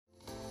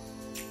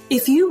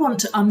If you want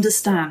to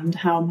understand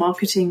how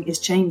marketing is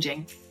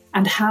changing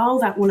and how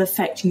that will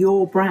affect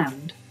your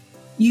brand,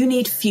 you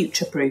need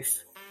Future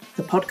Proof,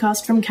 the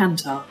podcast from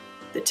Kantar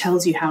that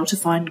tells you how to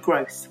find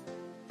growth.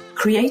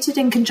 Created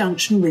in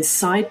conjunction with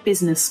Side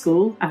Business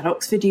School at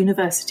Oxford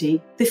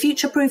University, the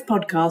Future Proof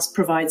podcast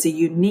provides a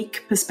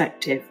unique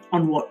perspective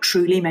on what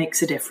truly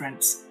makes a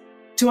difference.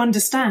 To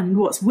understand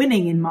what's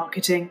winning in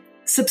marketing,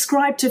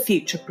 subscribe to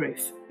Future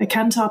Proof, a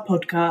Kantar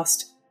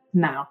podcast,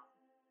 now.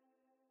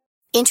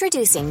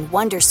 Introducing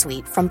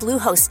Wondersuite from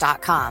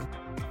Bluehost.com.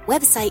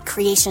 Website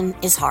creation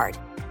is hard,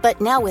 but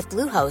now with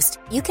Bluehost,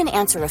 you can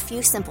answer a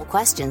few simple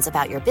questions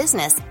about your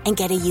business and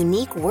get a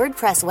unique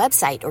WordPress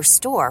website or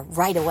store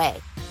right away.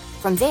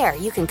 From there,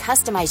 you can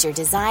customize your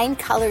design,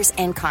 colors,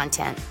 and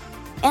content.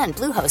 And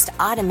Bluehost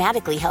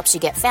automatically helps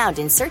you get found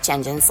in search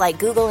engines like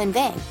Google and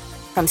Bing.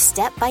 From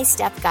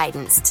step-by-step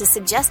guidance to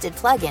suggested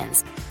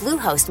plugins,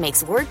 Bluehost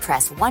makes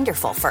WordPress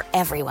wonderful for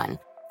everyone.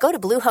 Go to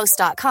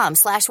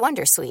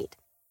bluehost.com/wondersuite.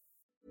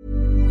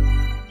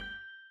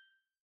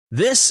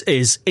 This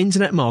is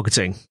Internet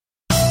Marketing.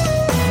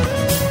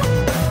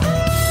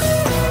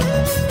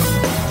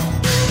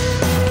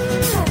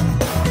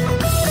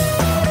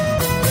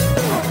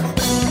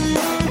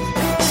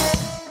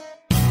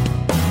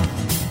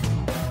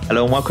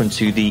 Hello and welcome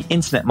to the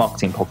Internet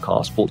Marketing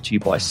Podcast brought to you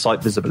by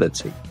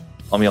SiteVisibility.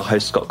 I'm your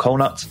host, Scott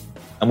Colnut,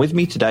 and with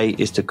me today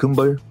is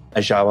Tokunbo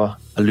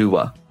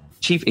Ajasa-Oluwa,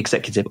 Chief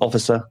Executive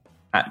Officer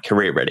at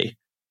Career Ready.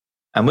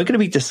 And we're going to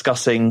be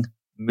discussing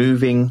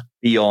moving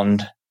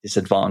beyond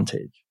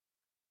disadvantage.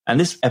 And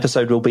this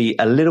episode will be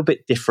a little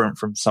bit different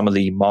from some of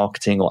the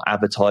marketing or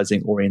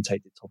advertising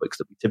orientated topics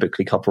that we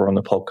typically cover on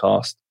the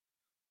podcast.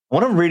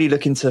 What I'm really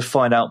looking to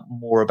find out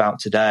more about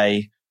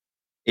today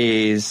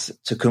is,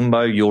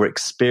 Tokunbo, your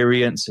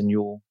experience and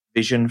your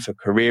vision for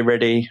Career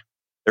Ready.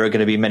 There are going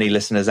to be many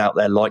listeners out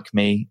there like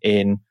me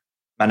in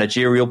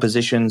managerial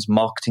positions,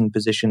 marketing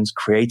positions,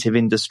 creative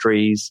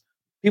industries,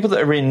 people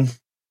that are in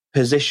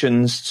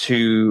positions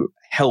to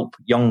help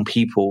young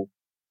people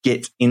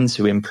get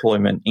into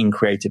employment in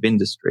creative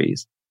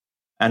industries.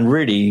 And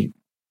really,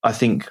 I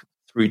think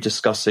through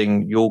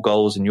discussing your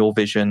goals and your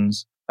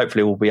visions,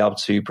 hopefully we'll be able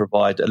to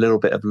provide a little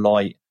bit of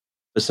light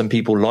for some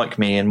people like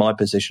me in my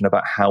position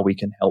about how we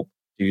can help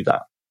do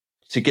that.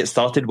 To get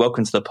started,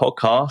 welcome to the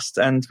podcast.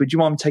 And would you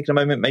mind taking a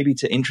moment maybe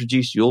to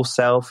introduce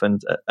yourself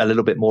and a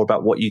little bit more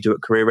about what you do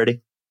at Career Ready?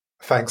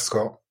 Thanks,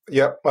 Scott.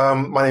 Yep.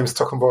 My name is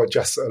Tokunbo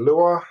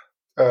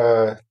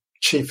Ajasa-Oluwa,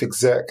 Chief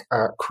Exec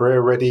at Career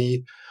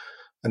Ready,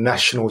 a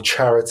national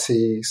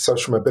charity,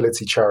 social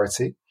mobility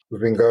charity. We've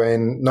been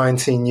going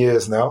 19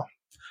 years now.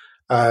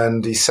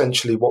 And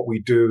essentially what we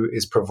do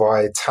is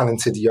provide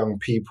talented young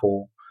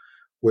people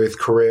with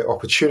career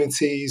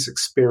opportunities,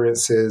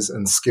 experiences,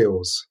 and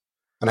skills.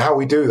 And how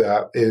we do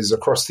that is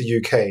across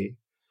the UK,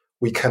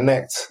 we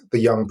connect the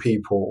young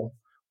people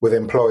with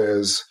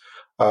employers,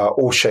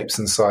 all shapes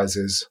and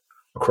sizes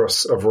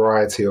across a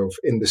variety of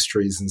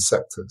industries and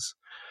sectors.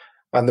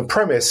 And the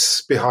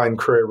premise behind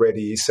Career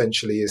Ready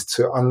essentially is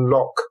to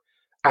unlock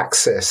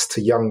access to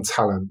young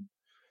talent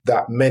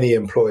that many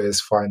employers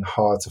find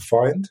hard to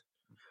find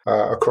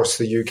across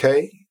the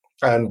UK.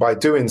 And by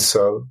doing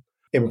so,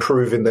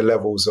 improving the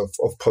levels of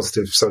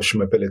positive social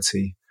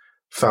mobility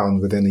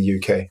found within the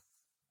UK.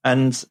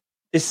 And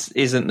this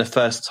isn't the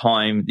first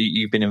time that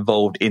you've been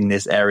involved in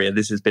this area.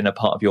 This has been a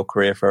part of your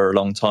career for a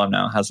long time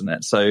now, hasn't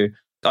it? So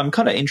I'm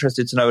kind of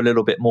interested to know a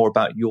little bit more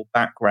about your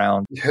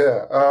background.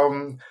 Yeah.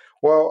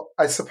 Well,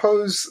 I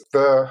suppose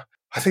I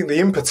think the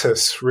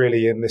impetus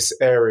really in this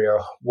area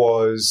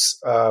was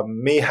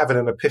me having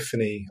an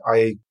epiphany.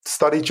 I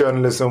studied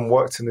journalism,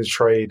 worked in the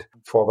trade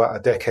for about a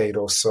decade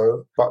or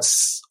so. But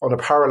on a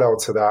parallel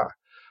to that,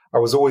 I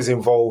was always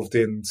involved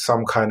in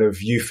some kind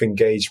of youth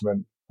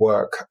engagement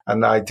work.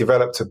 And I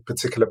developed a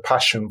particular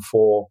passion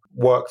for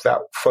work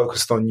that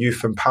focused on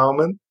youth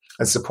empowerment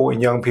and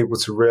supporting young people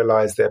to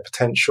realize their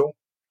potential.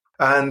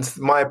 And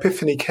my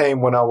epiphany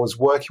came when I was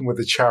working with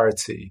a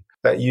charity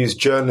that used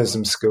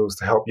journalism skills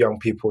to help young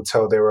people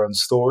tell their own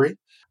story.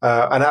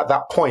 And at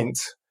that point,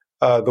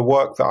 the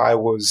work that I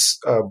was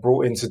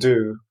brought in to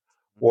do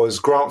was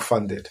grant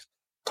funded.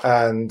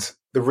 And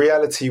the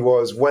reality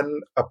was when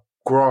a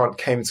grant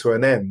came to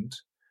an end,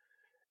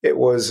 it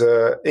was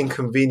an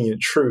inconvenient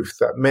truth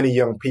that many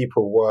young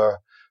people were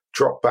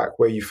dropped back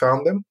where you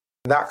found them.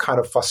 And that kind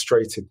of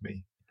frustrated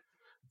me.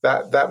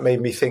 That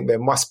made me think there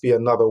must be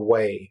another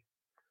way.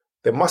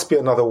 There must be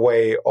another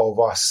way of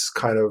us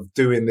kind of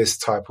doing this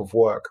type of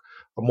work,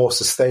 a more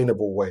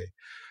sustainable way.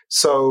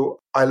 So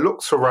I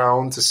looked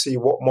around to see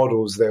what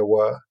models there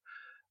were,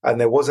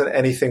 and there wasn't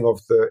anything of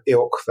the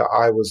ilk that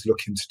I was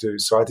looking to do.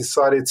 So I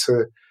decided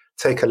to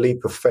take a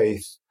leap of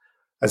faith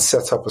and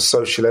set up a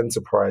social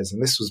enterprise.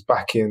 And this was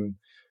back in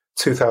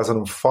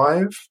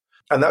 2005.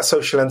 And that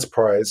social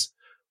enterprise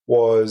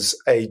was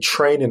a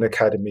training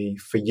academy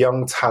for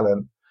young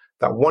talent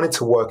that wanted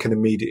to work in the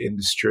media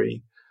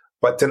industry,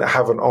 but didn't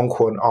have an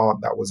uncle and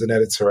aunt that was an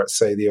editor at,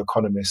 say, The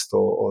Economist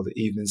or the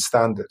Evening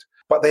Standard.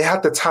 But they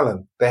had the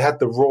talent. They had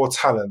the raw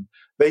talent.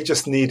 They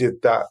just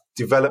needed that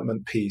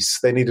development piece.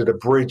 They needed a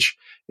bridge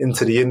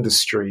into the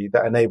industry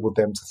that enabled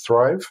them to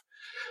thrive.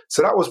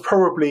 So that was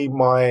probably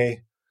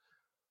my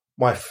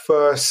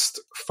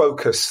first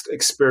focused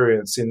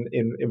experience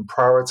in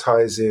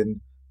prioritizing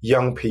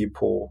young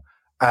people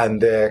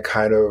and their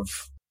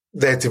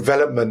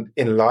development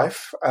in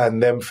life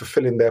and them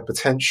fulfilling their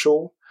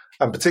potential.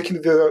 And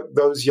particularly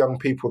those young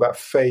people that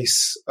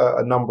face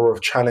a number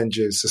of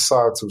challenges,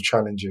 societal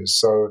challenges.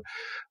 So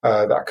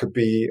that could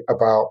be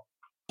about,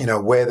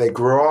 where they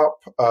grew up,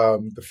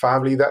 the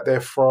family that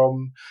they're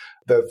from,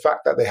 the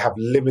fact that they have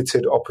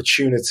limited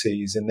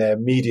opportunities in their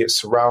immediate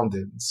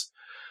surroundings.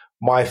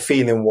 My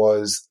feeling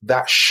was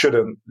that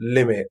shouldn't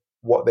limit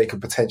what they could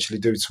potentially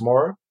do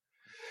tomorrow.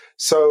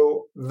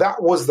 So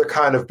that was the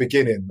kind of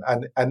beginning.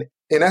 And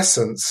in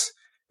essence,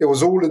 it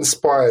was all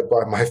inspired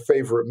by my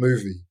favorite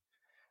movie.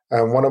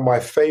 And one of my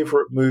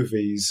favorite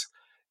movies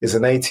is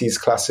an 80s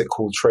classic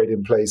called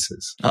Trading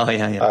Places. Oh,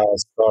 yeah.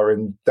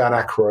 Starring Dan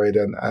Aykroyd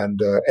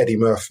and Eddie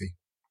Murphy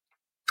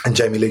and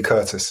Jamie Lee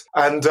Curtis.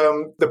 And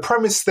the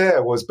premise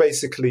there was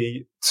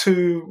basically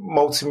two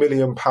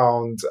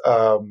multi-million-pound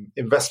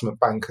investment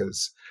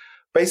bankers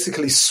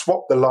basically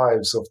swapped the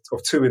lives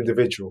of two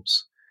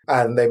individuals.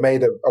 And they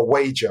made a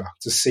wager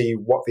to see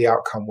what the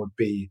outcome would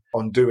be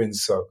on doing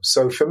so.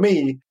 So for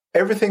me,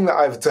 everything that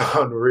I've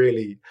done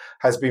really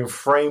has been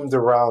framed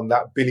around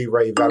that Billy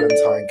Ray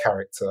Valentine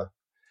character,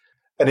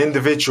 an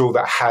individual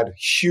that had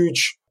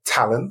huge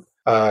talent,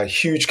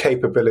 huge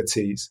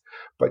capabilities,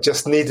 but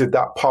just needed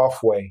that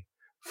pathway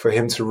for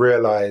him to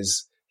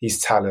realize his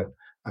talent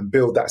and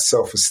build that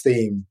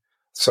self-esteem.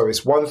 So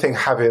it's one thing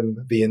having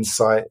the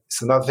insight,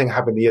 it's another thing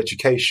having the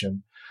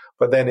education,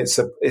 but then it's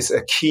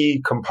a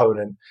key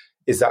component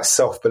is that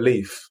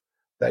self-belief,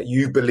 that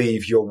you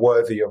believe you're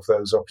worthy of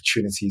those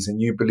opportunities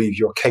and you believe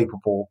you're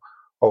capable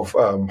of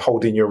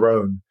holding your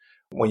own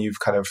when you've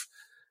kind of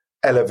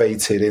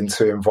elevated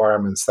into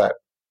environments that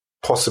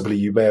possibly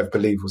you may have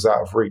believed was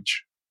out of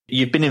reach.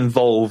 You've been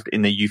involved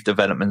in the youth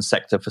development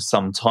sector for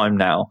some time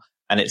now,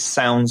 and it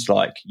sounds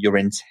like your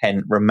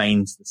intent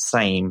remains the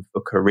same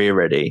for Career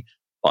Ready.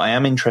 But I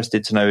am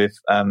interested to know if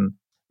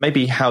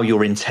maybe how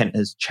your intent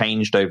has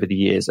changed over the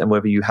years and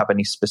whether you have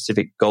any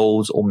specific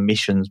goals or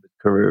missions with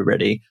Career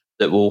Ready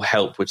that will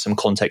help with some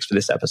context for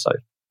this episode.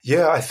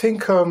 Yeah, I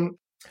think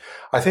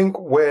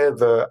where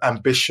the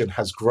ambition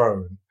has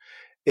grown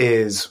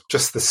is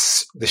just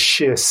the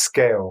sheer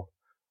scale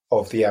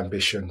of the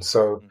ambition.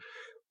 So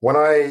when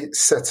I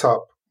set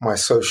up my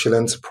social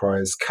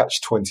enterprise,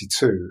 Catch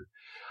 22,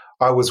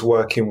 I was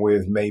working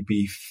with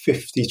maybe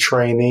 50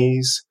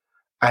 trainees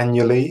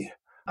annually,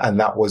 and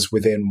that was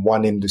within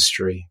one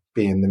industry,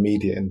 being the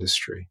media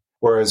industry.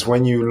 Whereas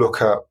when you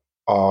look at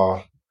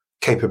our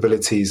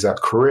capabilities at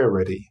Career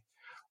Ready,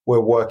 we're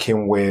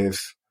working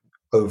with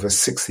over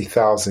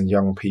 60,000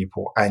 young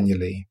people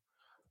annually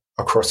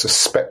across a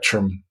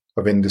spectrum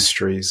of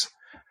industries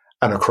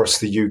and across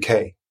the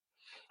UK.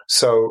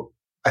 So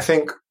I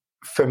think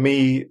for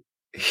me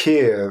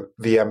here,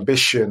 the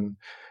ambition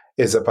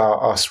is about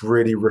us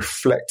really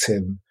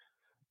reflecting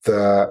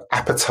the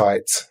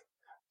appetite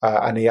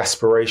and the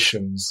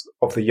aspirations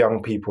of the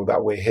young people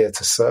that we're here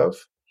to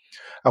serve.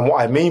 And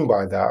what I mean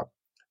by that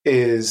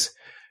is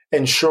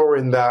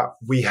ensuring that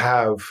we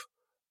have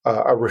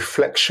a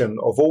reflection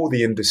of all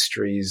the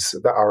industries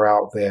that are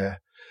out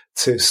there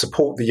to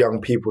support the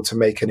young people to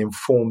make an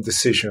informed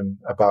decision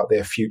about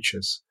their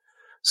futures.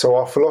 So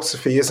our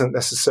philosophy isn't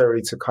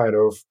necessarily to kind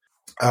of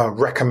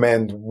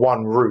recommend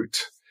one route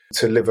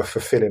to live a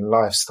fulfilling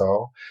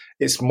lifestyle.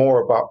 It's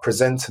more about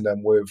presenting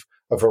them with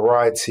a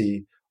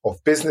variety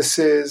of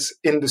businesses,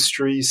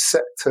 industries,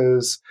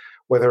 sectors,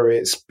 whether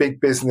it's big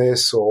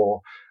business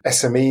or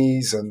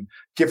SMEs, and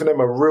giving them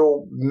a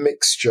real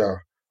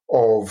mixture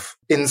of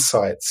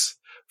insights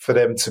for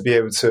them to be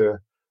able to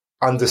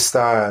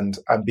understand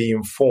and be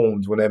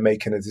informed when they're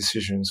making their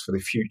decisions for the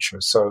future.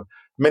 So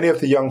many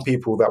of the young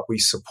people that we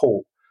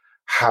support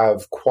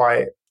have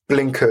quite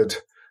blinkered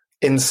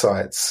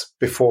insights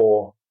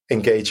before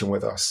engaging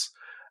with us.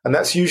 And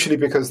that's usually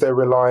because they're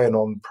relying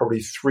on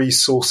probably three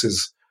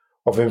sources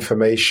of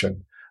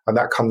information. And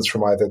that comes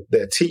from either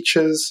their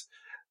teachers,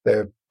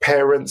 their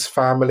parents,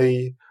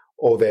 family,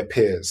 or their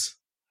peers.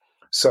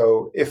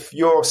 So if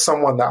you're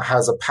someone that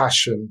has a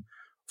passion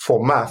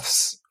for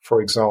maths,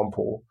 for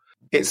example,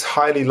 it's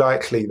highly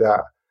likely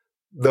that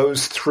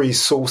those three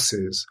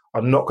sources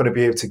are not going to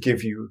be able to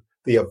give you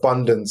the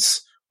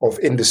abundance of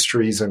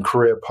industries and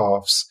career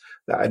paths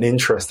that an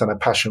interest and a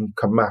passion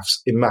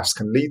in maths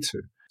can lead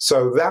to.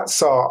 So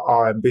that's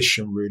our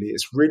ambition, really.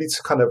 It's really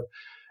to kind of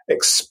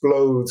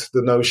explode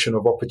the notion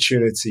of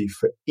opportunity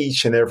for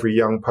each and every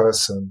young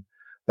person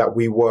that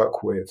we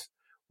work with,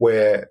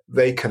 where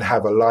they can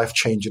have a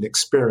life-changing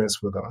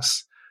experience with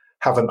us,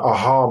 have an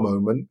aha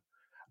moment,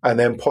 and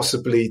then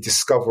possibly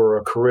discover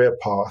a career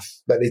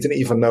path that they didn't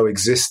even know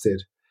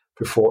existed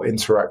before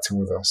interacting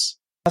with us.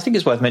 I think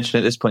it's worth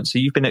mentioning at this point. So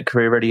you've been at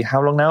Career Ready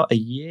how long now? A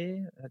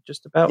year?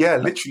 Just about? Yeah,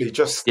 literally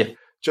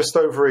just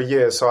over a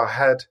year. So I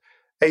had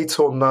 8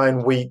 or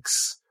 9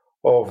 weeks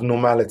of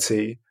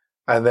normality,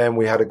 And then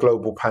we had a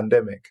global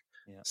pandemic.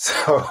 Yeah.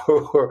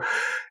 So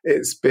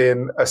it's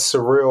been a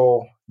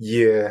surreal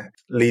year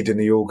leading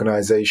the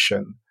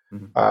organization,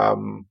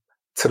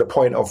 to the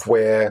point of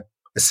where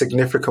a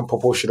significant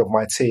proportion of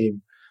my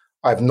team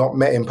I've not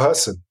met in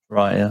person.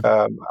 Right.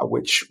 Yeah.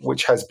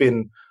 Which has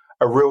been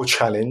a real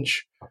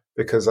challenge,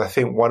 because I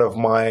think one of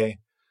my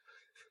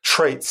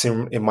traits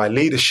in my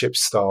leadership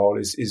style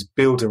is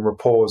building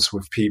rapport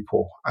with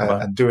people,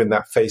 and doing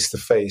that face to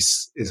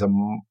face is a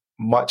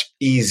much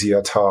easier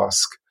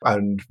task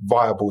and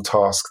viable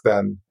task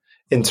than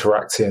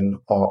interacting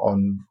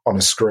on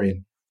a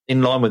screen.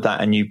 In line with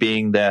that, and you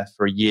being there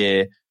for a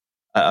year,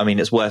 I mean,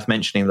 it's worth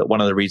mentioning that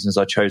one of the reasons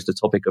I chose the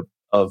topic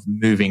of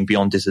moving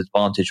beyond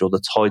disadvantage, or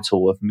the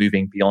title of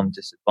moving beyond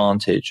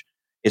disadvantage,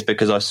 is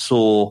because I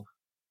saw,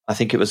 I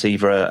think it was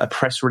either a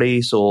press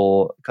release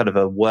or kind of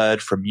a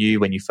word from you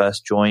when you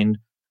first joined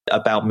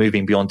about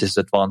moving beyond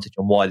disadvantage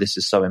and why this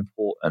is so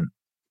important.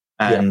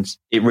 And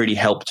it really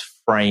helped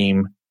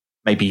frame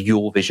maybe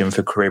your vision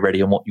for Career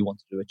Ready and what you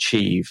wanted to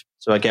achieve.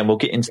 So again, we'll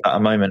get into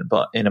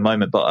that in a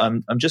moment. But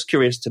I'm just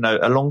curious to know,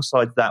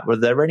 alongside that, were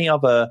there any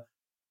other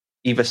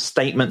either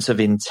statements of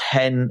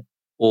intent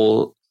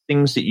or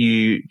things that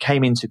you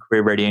came into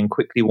Career Ready and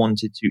quickly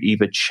wanted to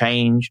either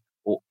change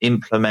or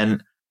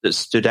implement that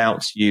stood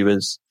out to you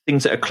as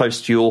things that are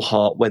close to your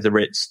heart, whether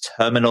it's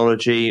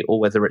terminology or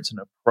whether it's an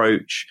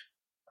approach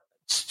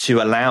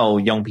to allow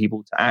young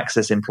people to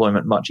access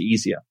employment much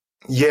easier?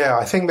 Yeah,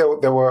 I think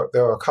there were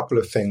a couple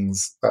of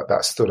things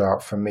that stood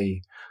out for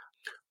me.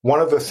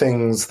 One of the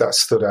things that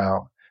stood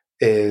out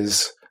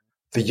is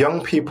the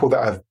young people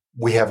that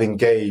we have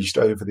engaged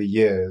over the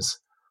years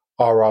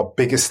are our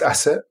biggest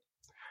asset.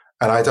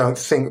 And I don't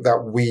think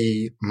that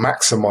we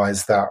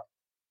maximize that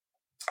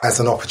as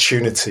an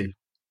opportunity.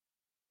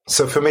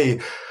 So for me,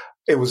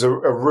 it was a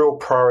real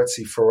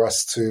priority for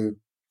us to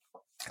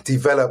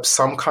develop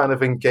some kind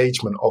of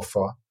engagement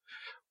offer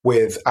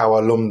with our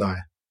alumni.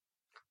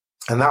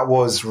 And that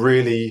was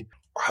really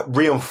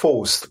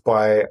reinforced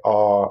by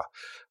our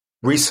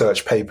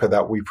research paper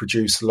that we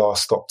produced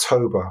last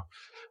October,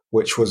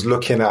 which was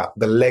looking at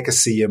the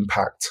legacy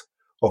impact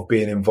of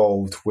being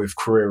involved with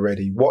Career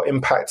Ready. What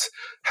impact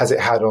has it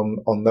had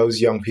on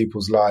those young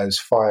people's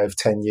lives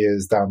 5-10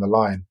 years down the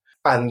line?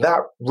 And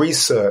that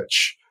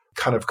research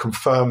kind of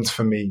confirmed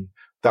for me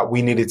that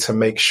we needed to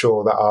make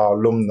sure that our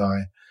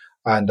alumni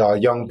and our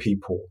young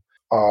people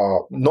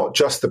are not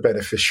just the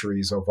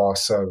beneficiaries of our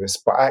service,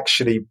 but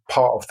actually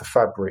part of the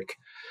fabric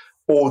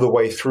all the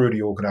way through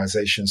the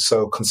organization.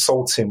 So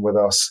consulting with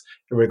us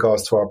in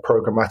regards to our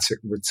programmatic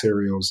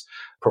materials,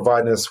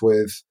 providing us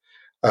with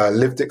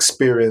lived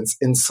experience,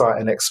 insight,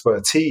 and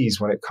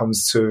expertise when it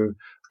comes to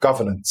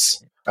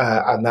governance.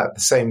 And at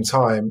the same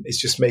time,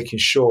 it's just making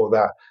sure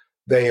that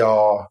they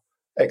are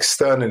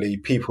externally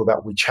people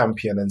that we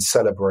champion and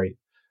celebrate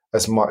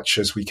as much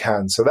as we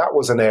can. So that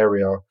was an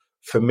area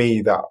for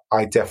me that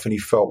I definitely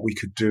felt we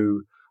could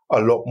do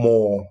a lot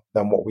more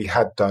than what we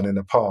had done in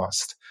the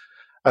past.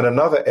 And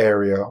another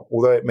area,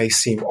 although it may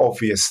seem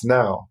obvious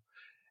now,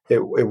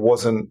 it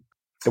wasn't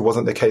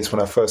the case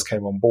when I first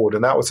came on board.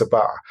 And that was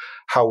about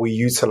how we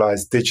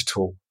utilize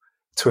digital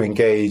to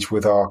engage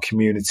with our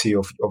community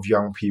of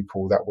young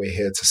people that we're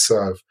here to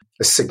serve.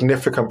 A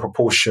significant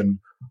proportion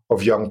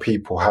of young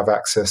people have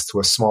access to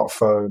a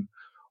smartphone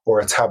or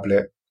a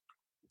tablet,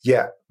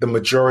 yet the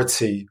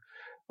majority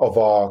of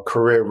our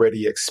Career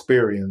Ready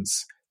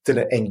experience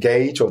didn't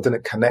engage or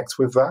didn't connect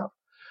with that.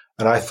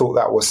 And I thought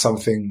that was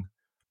something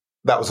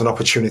that was an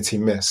opportunity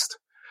missed.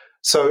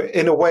 So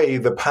in a way,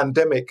 the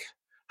pandemic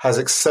has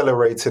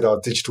accelerated our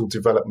digital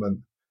development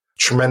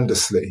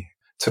tremendously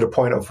to the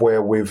point of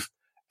where we've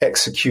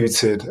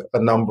executed a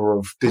number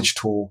of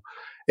digital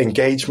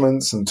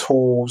engagements and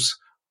tools,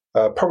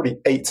 probably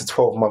 8 to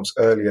 12 months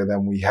earlier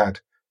than we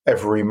had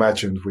ever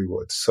imagined we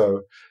would.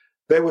 So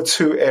there were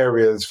two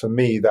areas for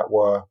me that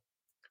were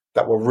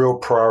real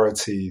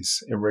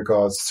priorities in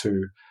regards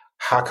to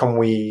how can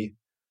we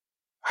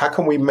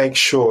make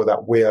sure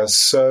that we are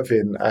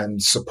serving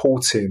and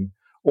supporting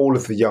all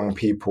of the young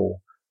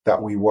people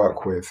that we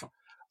work with.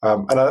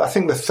 And I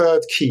think the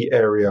third key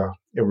area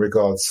in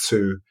regards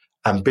to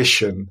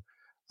ambition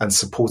and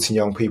supporting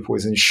young people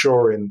is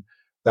ensuring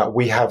that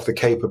we have the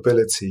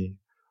capability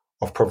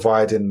of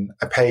providing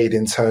a paid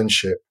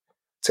internship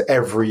to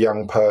every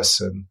young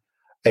person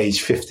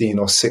age 15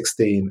 or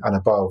 16 and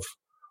above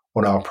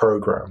on our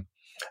program.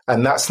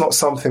 And that's not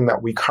something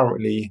that we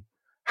currently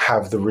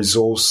have the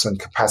resource and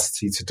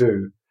capacity to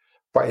do,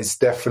 but it's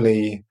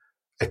definitely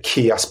a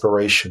key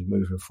aspiration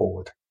moving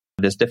forward.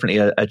 There's definitely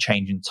a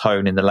change in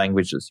tone in the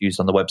language that's used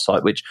on the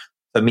website, which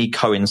for me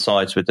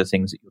coincides with the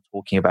things that you're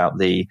talking about.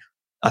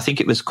 I think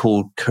it was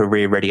called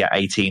Career Ready at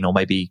 18 or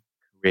maybe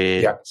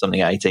something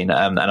at 18.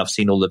 And I've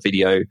seen all the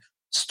video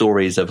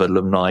stories of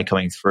alumni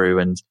coming through,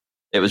 and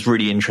it was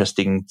really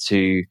interesting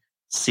to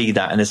see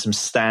that. And there's some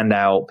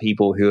standout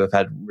people who have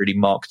had really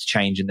marked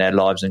change in their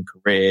lives and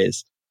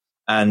careers.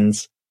 And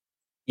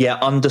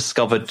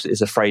undiscovered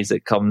is a phrase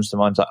that comes to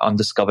mind, like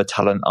undiscovered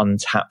talent,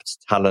 untapped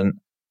talent.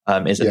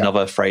 is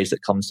another phrase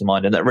that comes to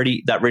mind. And that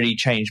really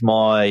changed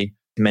my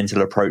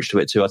mental approach to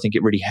it too. I think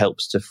it really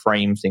helps to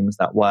frame things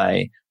that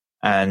way.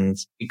 And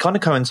it kind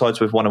of coincides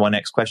with one of my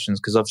next questions,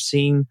 because I've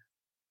seen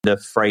the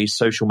phrase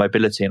social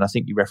mobility, and I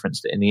think you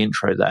referenced it in the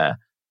intro there.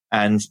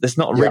 And there's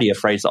not really a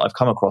phrase that I've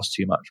come across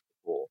too much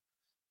before.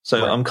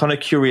 So I'm kind of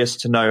curious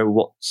to know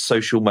what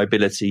social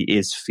mobility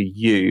is for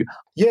you.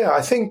 Yeah,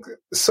 I think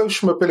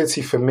social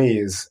mobility for me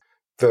is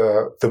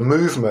the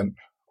movement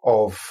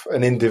of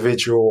an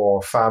individual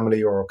or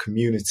family or a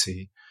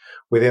community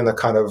within a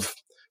kind of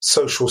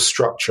social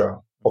structure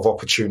of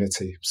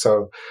opportunity.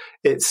 So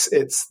it's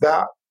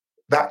that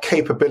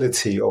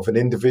capability of an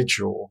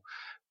individual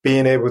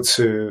being able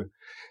to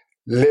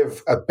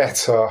live a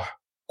better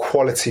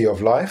quality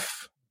of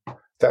life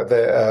that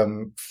they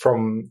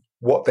from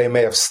what they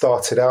may have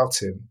started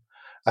out in,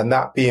 and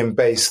that being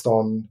based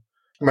on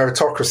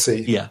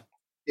meritocracy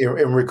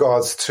in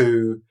regards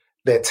to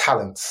their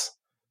talents.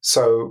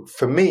 So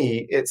for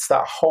me, it's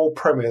that whole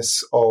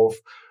premise of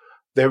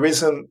there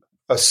isn't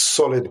a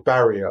solid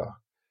barrier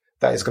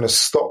that is going to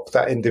stop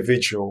that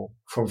individual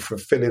from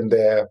fulfilling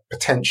their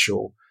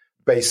potential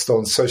based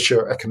on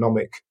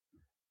socioeconomic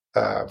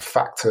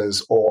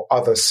factors or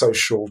other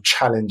social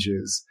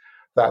challenges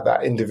that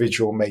that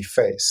individual may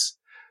face.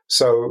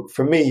 So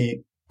for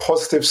me,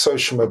 positive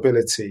social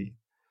mobility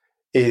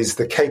is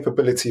the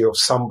capability of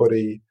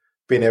somebody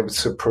being able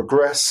to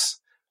progress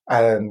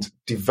and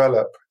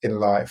develop in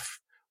life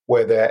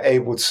where they're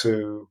able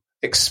to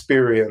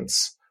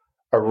experience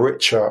a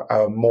richer,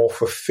 more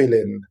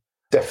fulfilling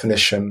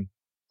definition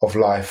of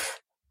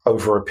life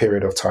over a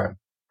period of time.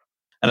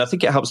 And I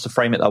think it helps to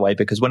frame it that way,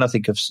 because when I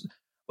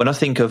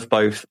think of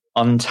both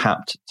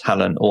untapped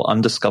talent or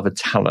undiscovered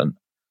talent,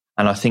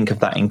 and I think of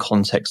that in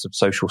context of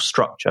social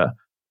structure,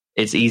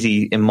 it's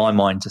easy in my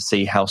mind to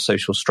see how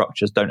social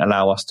structures don't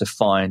allow us to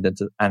find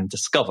and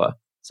discover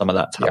some of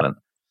that talent.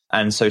 Yeah.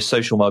 And so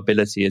social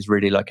mobility is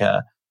really like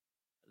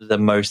the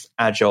most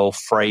agile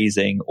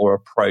phrasing or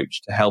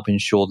approach to help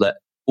ensure that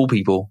all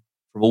people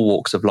from all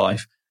walks of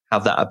life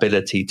have that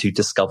ability to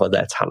discover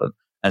their talent.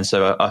 And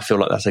so I feel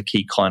like that's a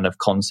key kind of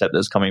concept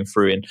that's coming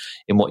through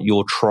in what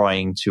you're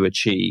trying to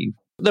achieve.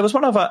 There was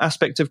one other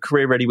aspect of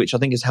Career Ready, which I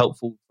think is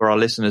helpful for our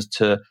listeners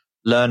to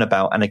learn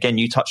about. And again,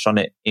 you touched on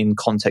it in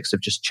context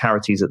of just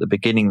charities at the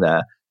beginning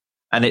there,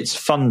 and it's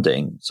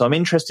funding. So I'm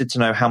interested to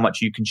know how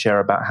much you can share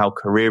about how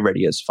Career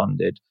Ready is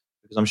funded,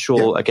 because I'm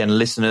sure, again,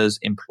 listeners,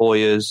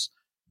 employers,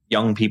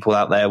 young people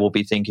out there will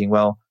be thinking,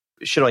 well,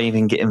 should I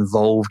even get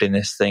involved in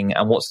this thing?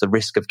 And what's the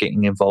risk of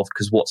getting involved?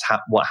 Because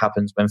what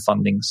happens when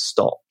funding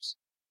stops?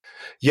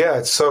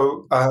 Yeah,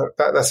 so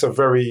that's a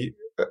very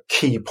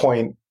key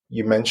point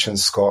you mentioned,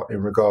 Scott,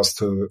 in regards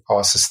to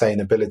our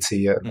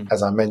sustainability.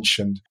 As I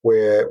mentioned,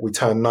 where we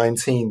turned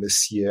 19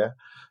 this year.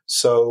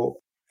 So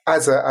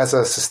as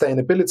a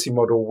sustainability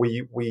model,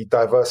 we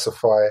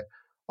diversify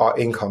our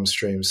income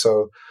stream.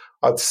 So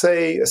I'd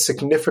say a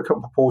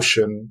significant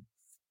proportion,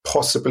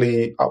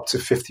 possibly up to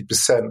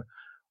 50%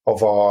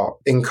 of our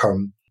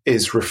income,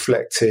 is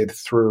reflected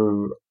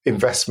through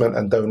investment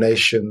and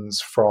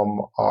donations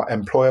from our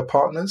employer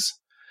partners.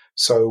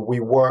 So we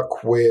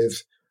work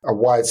with a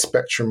wide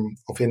spectrum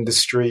of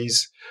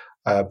industries,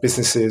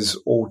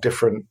 businesses, all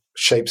different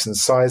shapes and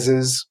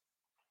sizes,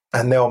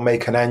 and they'll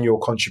make an annual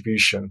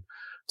contribution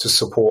to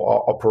support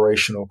our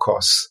operational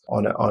costs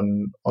on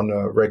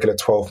a regular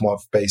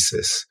 12-month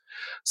basis.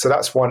 So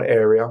that's one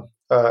area.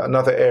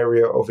 Another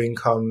area of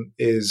income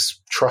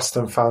is trust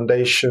and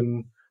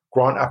foundation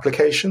grant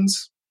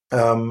applications.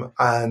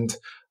 And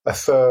a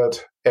third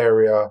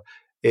area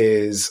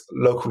is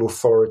local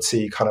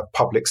authority kind of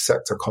public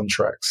sector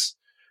contracts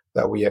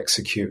that we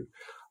execute.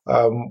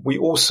 We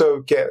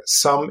also get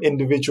some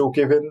individual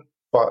giving,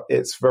 but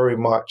it's very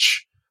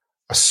much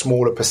a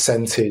smaller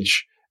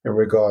percentage in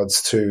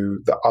regards to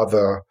the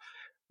other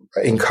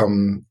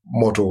income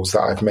models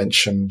that I've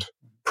mentioned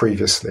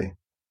previously.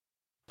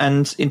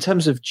 And in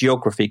terms of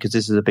geography, because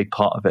this is a big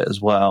part of it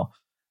as well.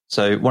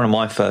 So one of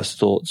my first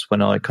thoughts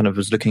when I kind of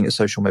was looking at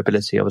social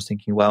mobility, I was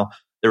thinking, well,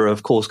 there are,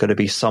 of course, going to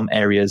be some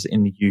areas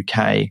in the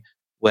UK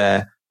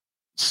where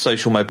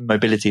social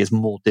mobility is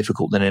more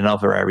difficult than in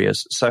other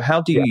areas. So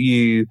how do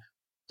you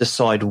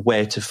decide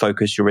where to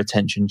focus your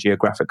attention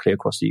geographically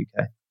across the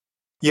UK?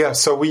 Yeah,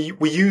 so we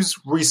use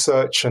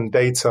research and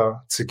data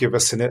to give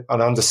us an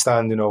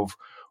understanding of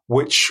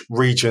which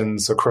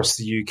regions across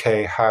the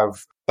UK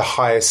have the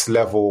highest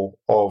level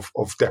of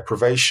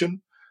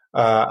deprivation.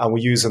 And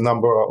we use a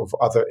number of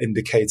other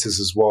indicators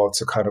as well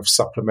to kind of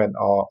supplement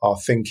our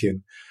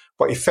thinking.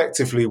 But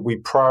effectively, we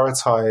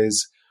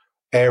prioritize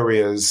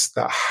areas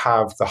that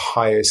have the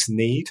highest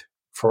need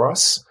for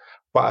us.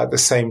 But at the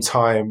same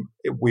time,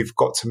 we've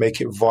got to make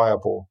it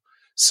viable.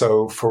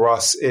 So for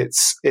us,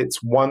 it's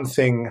one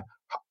thing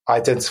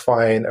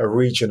identifying a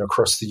region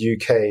across the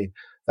UK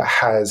that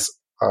has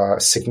a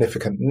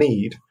significant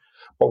need,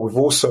 but we've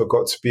also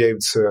got to be able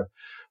to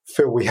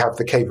feel we have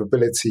the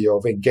capability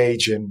of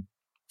engaging,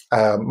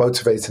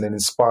 motivating and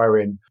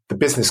inspiring the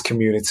business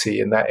community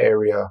in that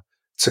area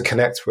to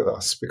connect with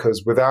us.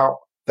 Because without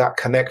that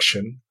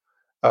connection,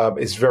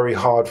 it's very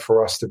hard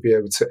for us to be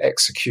able to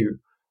execute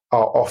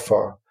our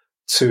offer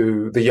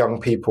to the young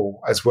people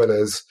as well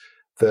as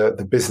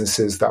the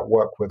businesses that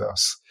work with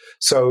us.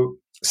 So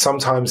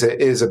sometimes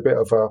it is a bit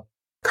of a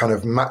kind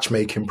of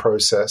matchmaking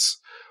process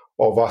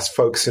of us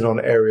focusing on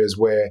areas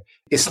where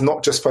it's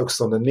not just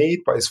focused on the need,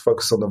 but it's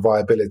focused on the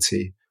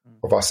viability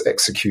of us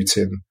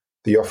executing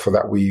the offer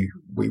that we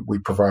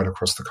provide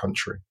across the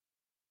country.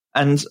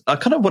 And I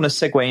kind of want to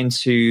segue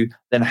into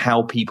then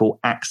how people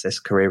access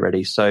Career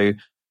Ready. So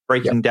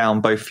breaking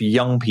down both for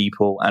young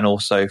people and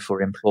also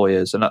for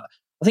employers. And I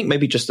think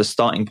maybe just the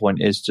starting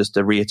point is just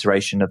a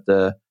reiteration of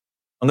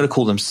I'm going to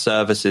call them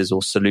services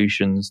or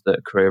solutions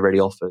that Career Ready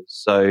offers.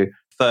 So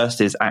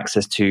first is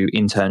access to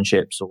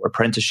internships or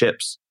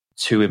apprenticeships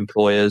to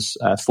employers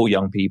for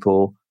young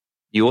people.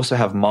 You also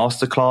have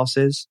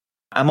masterclasses.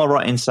 Am I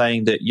right in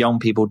saying that young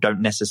people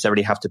don't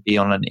necessarily have to be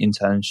on an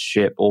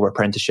internship or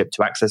apprenticeship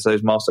to access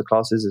those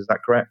masterclasses? Is that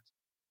correct?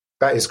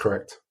 That is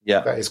correct.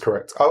 Yeah, that is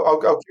correct. I'll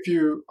give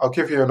you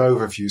an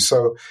overview.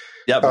 So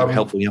yeah, that'd be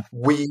helpful.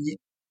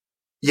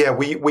 Yeah,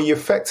 we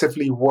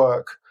effectively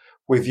work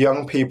with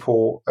young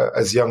people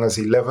as young as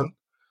 11,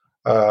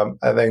 and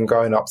then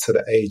going up to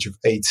the age of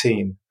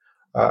 18.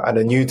 And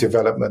a new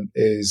development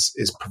is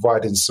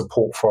providing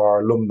support for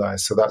our alumni.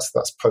 So that's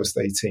post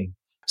 18.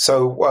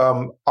 So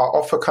our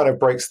offer kind of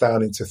breaks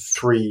down into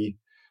three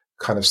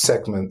kind of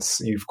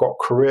segments. You've got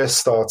Career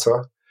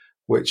Starter,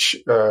 which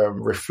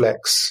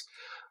reflects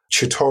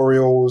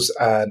tutorials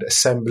and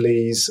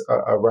assemblies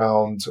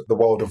around the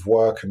world of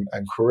work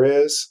and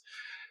careers.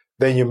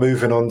 Then you're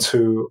moving on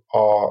to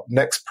our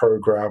next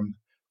program,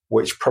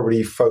 which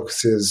probably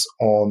focuses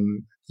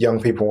on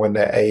young people when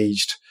they're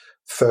aged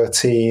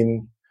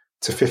 13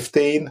 to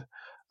 15.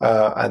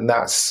 And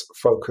that's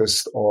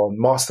focused on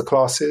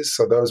masterclasses.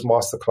 So those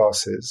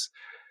masterclasses,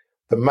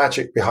 the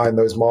magic behind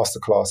those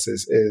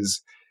masterclasses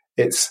is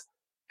it's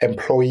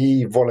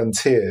employee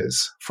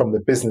volunteers from the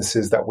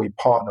businesses that we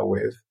partner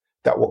with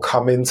that will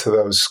come into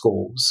those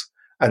schools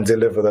and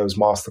deliver those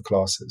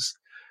masterclasses.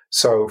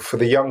 So for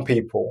the young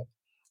people,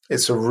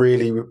 it's a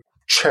really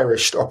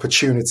cherished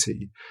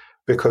opportunity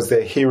because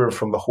they're hearing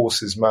from the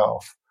horse's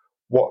mouth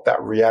what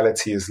that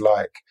reality is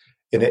like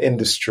in an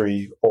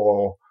industry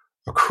or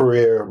a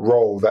career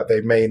role that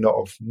they may not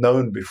have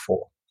known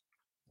before.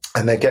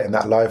 And they're getting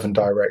that live and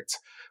direct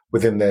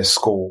within their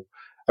school.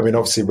 I mean,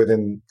 obviously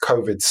within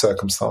COVID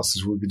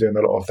circumstances, we'll be doing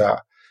a lot of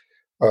that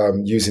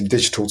using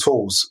digital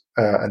tools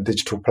and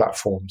digital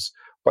platforms.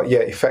 But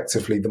yeah,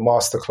 effectively the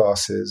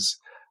masterclasses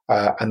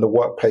and the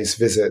workplace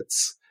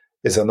visits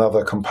is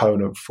another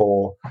component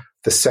for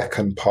the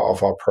second part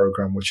of our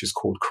program, which is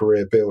called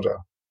Career Builder.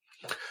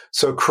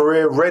 So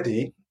Career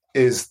Ready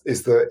is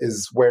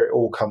where it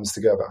all comes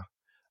together.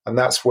 And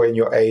that's when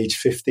you're age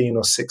 15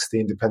 or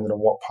 16, depending on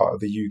what part of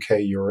the UK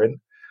you're in.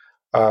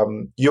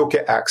 You'll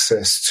get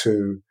access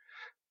to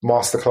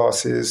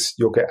masterclasses.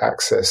 You'll get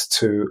access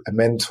to a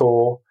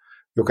mentor.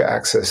 You'll get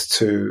access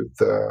to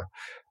the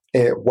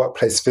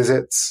workplace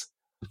visits.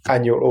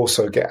 And you'll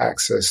also get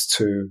access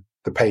to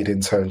the paid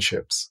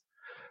internships.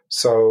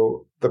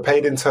 So the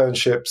paid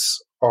internships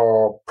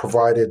are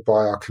provided by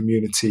our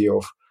community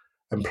of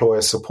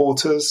employer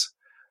supporters,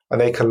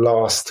 and they can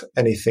last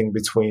anything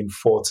between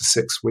 4 to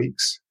 6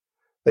 weeks.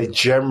 They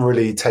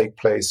generally take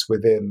place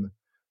within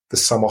the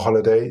summer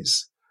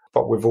holidays,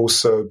 but we've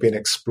also been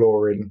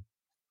exploring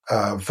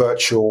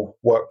virtual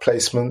work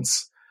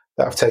placements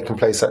that have taken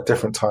place at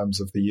different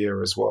times of the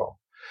year as well.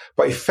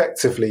 But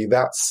effectively,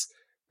 that's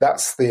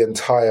the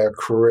entire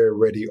Career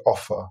Ready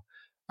offer.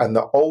 And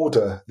the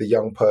older the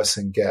young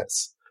person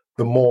gets,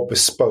 the more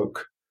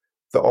bespoke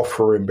the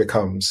offering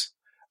becomes.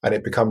 And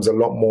it becomes a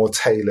lot more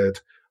tailored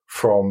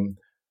from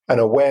an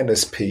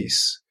awareness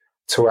piece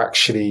to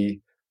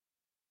actually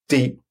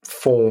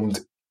deep-formed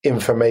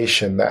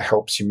information that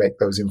helps you make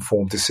those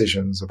informed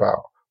decisions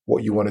about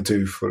what you want to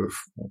do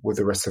with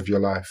the rest of your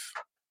life.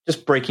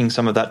 Just breaking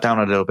some of that down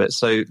a little bit.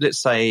 So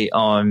let's say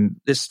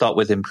let's start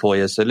with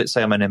employers. So let's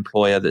say I'm an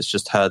employer that's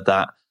just heard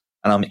that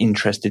and I'm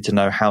interested to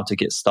know how to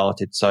get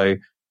started. So,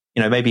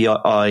 maybe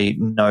I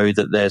know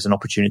that there's an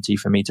opportunity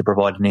for me to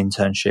provide an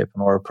internship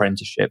or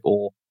apprenticeship,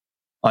 or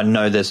I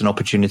know there's an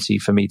opportunity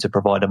for me to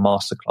provide a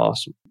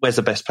masterclass. Where's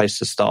the best place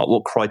to start?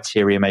 What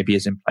criteria maybe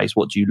is in place?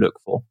 What do you look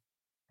for?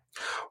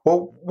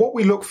 Well, what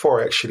we look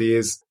for actually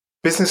is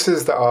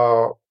businesses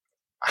that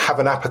have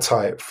an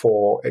appetite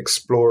for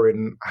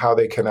exploring how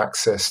they can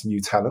access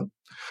new talent.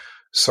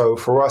 So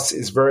for us,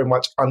 it's very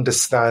much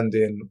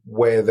understanding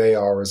where they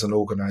are as an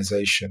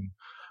organization.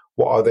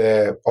 What are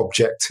their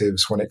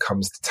objectives when it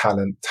comes to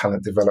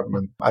talent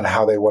development, and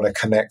how they want to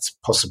connect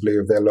possibly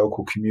with their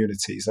local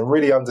communities, and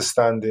really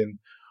understanding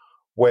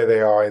where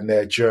they are in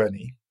their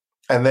journey,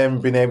 and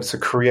then being able to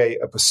create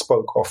a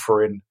bespoke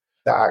offering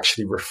that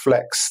actually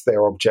reflects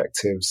their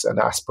objectives and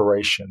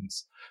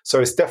aspirations. So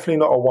it's definitely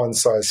not a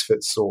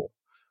one-size-fits-all.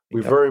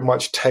 We very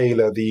much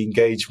tailor the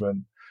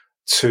engagement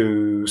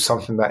to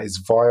something that is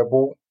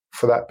viable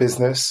for that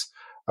business,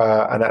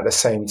 and at the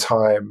same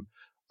time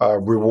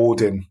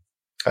rewarding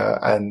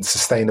and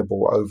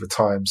sustainable over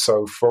time.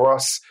 So for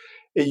us,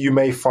 You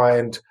may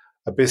find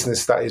a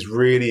business that is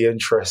really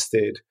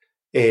interested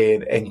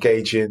in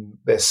engaging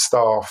their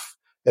staff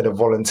in a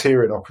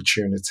volunteering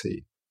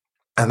opportunity,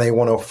 and they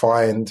want to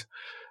find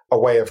a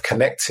way of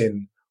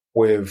connecting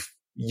with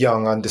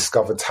young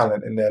undiscovered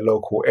talent in their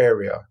local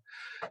area.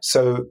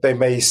 So they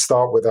may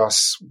start with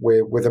us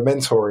with a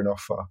mentoring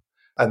offer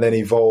and then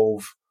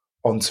evolve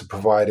onto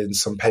providing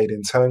some paid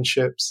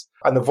internships.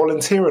 And the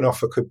volunteering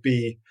offer could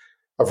be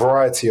a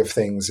variety of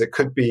things. It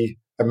could be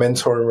a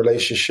mentoring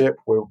relationship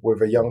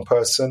with a young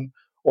person,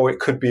 or it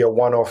could be a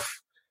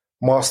one-off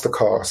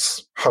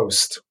masterclass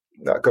host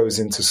that goes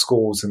into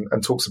schools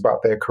and talks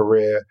about their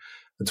career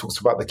and talks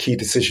about the key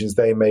decisions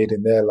they made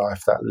in their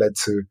life that led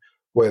to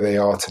where they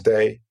are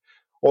today,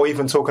 or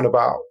even talking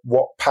about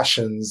what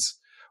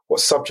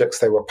subjects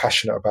they were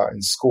passionate about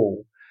in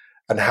school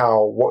and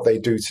how what they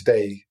do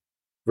today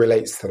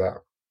relates to that.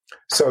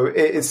 So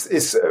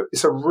it's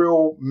a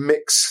real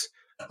mixed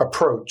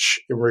approach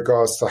in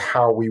regards to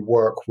how we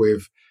work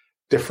with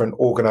different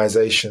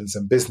organizations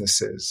and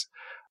businesses.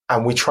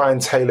 And we try and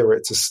tailor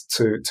it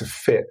to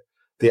fit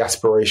the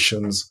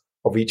aspirations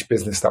of each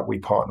business that we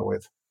partner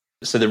with.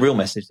 So the real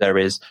message there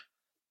is,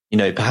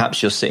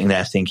 perhaps you're sitting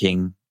there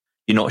thinking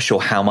you're not sure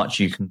how much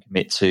you can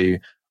commit to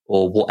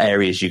or what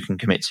areas you can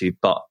commit to,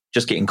 but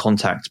just get in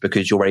contact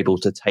because you're able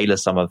to tailor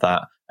some of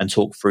that and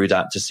talk through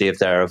that to see if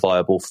they're a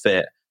viable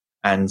fit.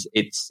 And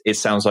it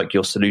sounds like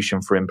your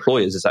solution for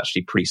employers is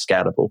actually pretty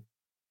scalable.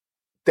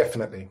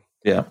 Definitely.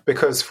 Yeah.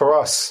 Because for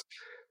us,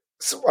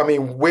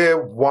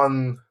 we're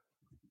one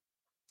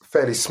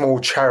fairly small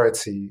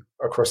charity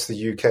across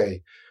the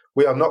UK.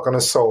 We are not going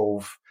to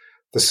solve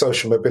the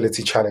social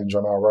mobility challenge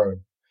on our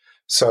own.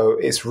 So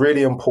it's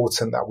really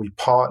important that we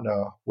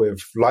partner with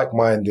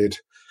like-minded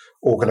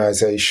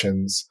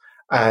organizations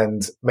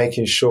and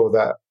making sure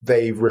that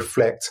they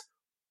reflect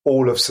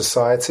all of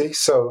society.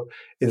 So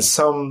in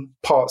some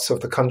parts of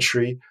the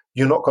country,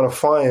 you're not going to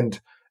find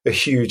a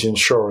huge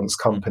insurance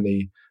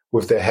company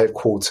with their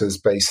headquarters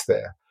based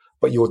there,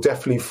 but you'll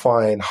definitely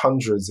find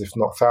hundreds, if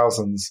not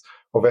thousands,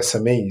 of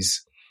SMEs.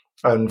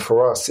 And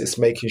for us, it's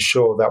making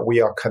sure that we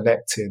are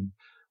connecting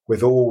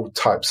with all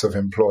types of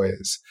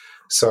employers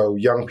so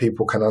young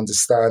people can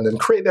understand and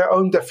create their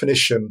own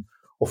definition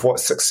of what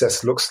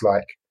success looks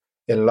like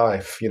in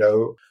life.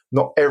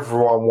 Not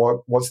everyone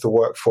wants to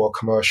work for a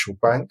commercial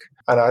bank.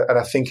 And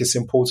I think it's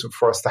important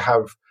for us to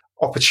have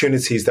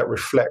opportunities that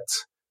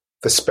reflect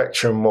the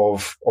spectrum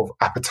of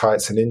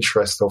appetites and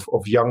interests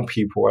of young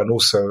people and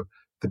also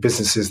the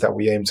businesses that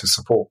we aim to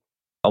support.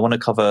 I want to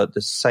cover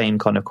the same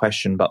kind of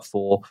question, but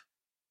for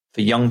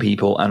young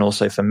people and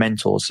also for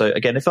mentors. So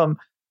again,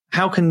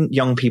 how can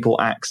young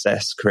people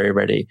access Career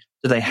Ready?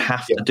 Do they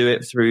have to do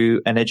it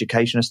through an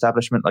education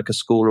establishment like a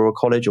school or a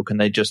college, or can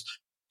they just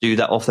do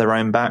that off their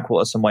own back?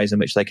 What are some ways in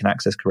which they can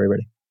access Career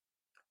Ready?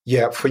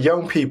 Yeah, for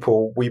young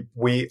people,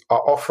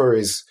 our offer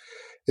is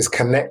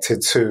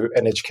connected to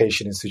an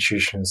education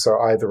institution, so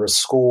either a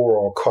school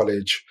or a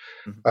college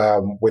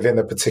within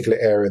a particular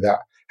area that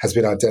has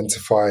been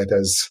identified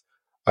as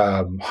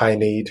high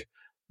need.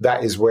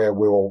 That is where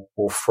we'll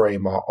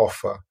frame our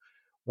offer.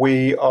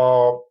 We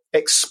are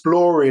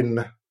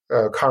exploring,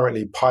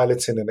 currently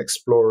piloting and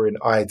exploring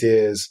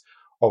ideas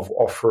of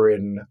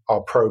offering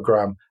our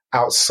program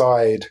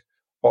outside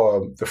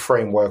the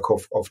framework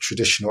of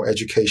traditional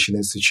education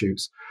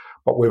institutes,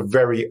 but we're at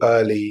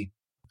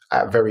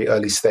a very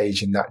early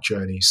stage in that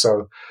journey.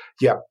 So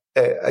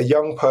a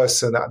young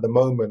person at the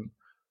moment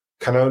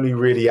can only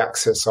really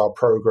access our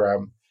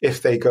program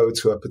if they go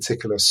to a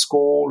particular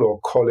school or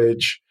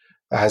college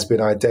that has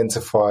been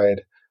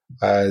identified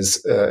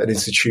as an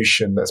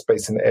institution that's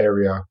based in an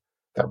area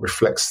that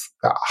reflects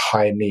that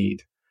high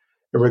need.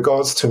 In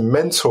regards to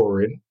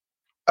mentoring,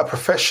 a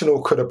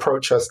professional could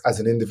approach us as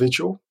an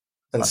individual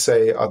and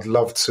say, I'd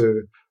love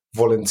to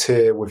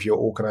volunteer with your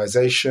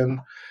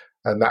organization.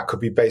 And that could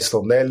be based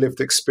on their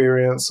lived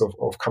experience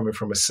of coming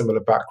from a similar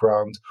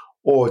background,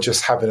 or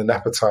just having an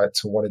appetite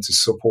to wanting to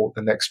support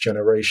the next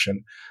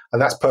generation.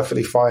 And that's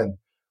perfectly fine.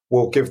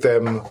 We'll give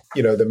them,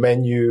 the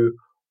menu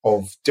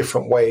of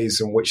different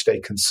ways in which they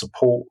can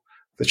support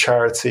the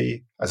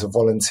charity as a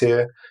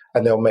volunteer,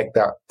 and they'll make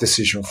that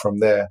decision from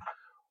there.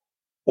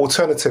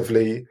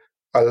 Alternatively,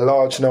 a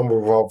large number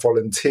of our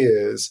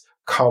volunteers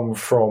come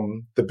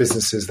from the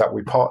businesses that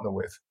we partner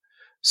with.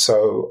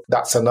 So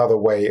that's another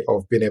way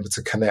of being able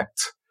to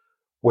connect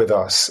with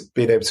us,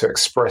 being able to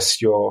express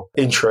your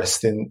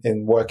interest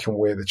in working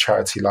with a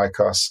charity like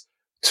us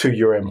to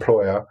your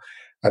employer,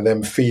 and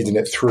then feeding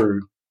it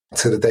through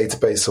to the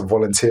database of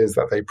volunteers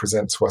that they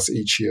present to us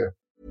each year.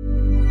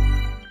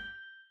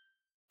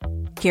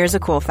 Here's a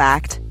cool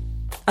fact.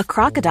 A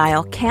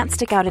crocodile can't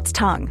stick out its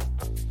tongue.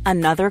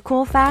 Another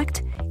cool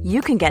fact,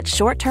 you can get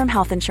short-term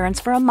health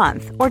insurance for a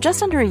month or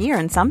just under a year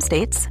in some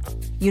states.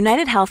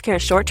 United Healthcare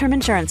short-term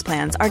insurance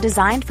plans are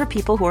designed for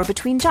people who are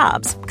between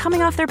jobs,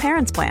 coming off their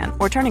parents' plan,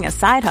 or turning a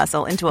side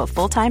hustle into a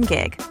full-time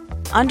gig.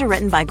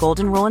 Underwritten by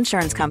Golden Rule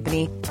Insurance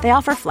Company, they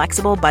offer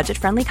flexible,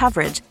 budget-friendly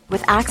coverage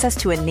with access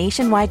to a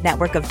nationwide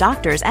network of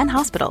doctors and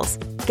hospitals.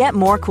 Get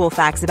more cool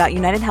facts about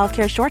United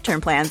Healthcare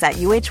short-term plans at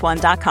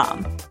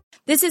uh1.com.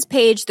 This is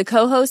Paige, the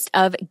co-host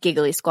of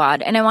Giggly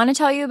Squad, and I want to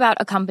tell you about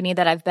a company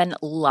that I've been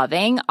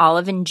loving,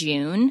 Olive &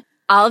 June.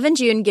 Olive &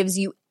 June gives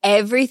you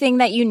everything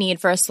that you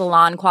need for a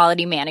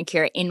salon-quality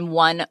manicure in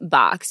one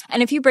box.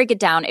 And if you break it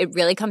down, it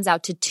really comes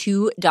out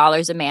to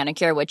 $2 a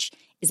manicure, which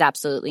is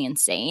absolutely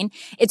insane.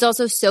 It's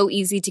also so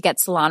easy to get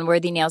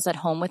salon-worthy nails at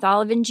home with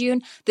Olive &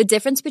 June. The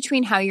difference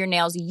between how your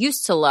nails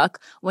used to look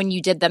when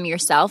you did them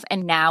yourself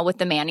and now with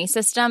the Mani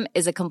system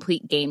is a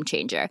complete game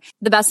changer.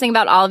 The best thing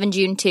about Olive &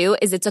 June, too,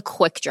 is it's a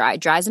quick dry.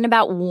 Dries in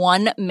about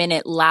 1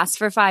 minute, lasts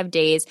for 5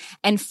 days,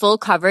 and full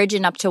coverage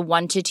in up to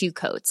 1 to 2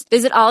 coats.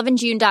 Visit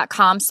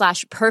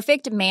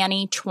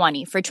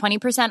oliveandjune.com/perfectmani20 for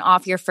 20%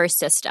 off your first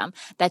system.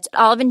 That's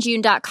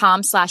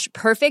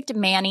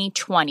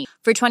oliveandjune.com/perfectmani20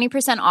 for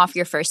 20% off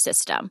your first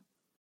system.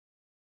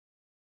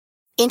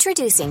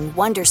 Introducing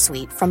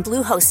Wondersuite from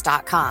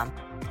Bluehost.com.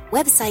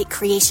 Website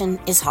creation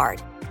is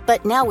hard,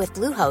 but now with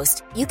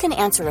Bluehost, you can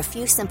answer a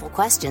few simple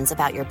questions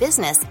about your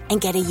business and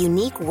get a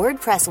unique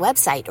WordPress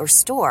website or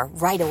store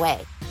right away.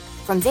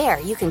 From there,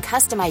 you can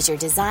customize your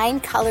design,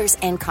 colors,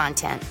 and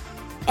content.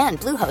 And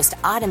Bluehost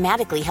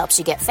automatically helps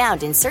you get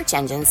found in search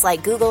engines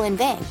like Google and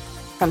Bing.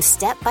 From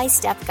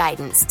step-by-step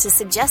guidance to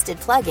suggested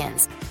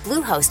plugins,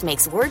 Bluehost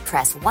makes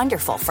WordPress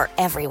wonderful for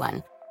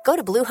everyone. Go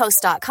to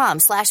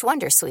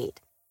bluehost.com/wondersuite.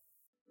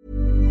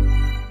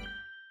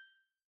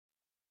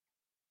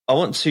 I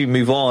want to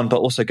move on, but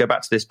also go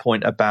back to this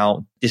point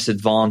about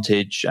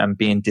disadvantage and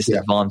being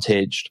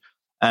disadvantaged.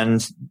 Yeah.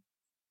 And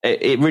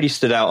it really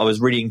stood out. I was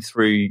reading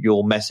through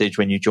your message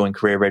when you joined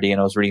Career Ready,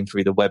 and I was reading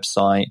through the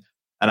website,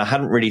 and I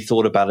hadn't really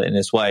thought about it in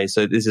this way.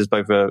 So this is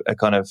both a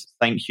kind of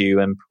thank you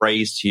and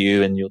praise to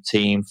you and your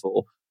team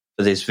for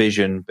this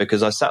vision,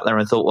 because I sat there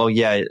and thought, well,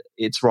 yeah,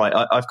 it's right.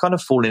 I've kind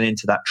of fallen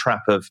into that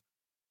trap of,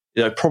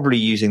 probably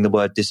using the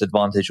word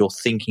disadvantage or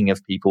thinking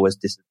of people as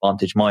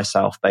disadvantaged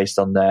myself based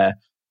on their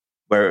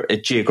a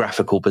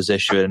geographical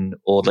position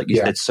or, like you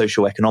said,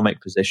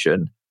 socioeconomic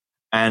position.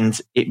 And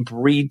it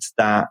breeds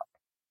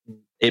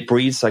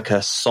like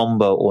a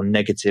somber or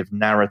negative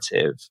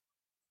narrative.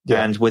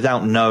 Yeah. And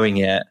without knowing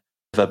it,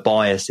 a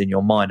bias in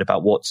your mind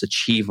about what's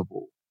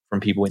achievable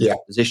from people in those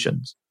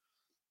positions.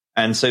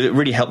 And so it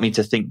really helped me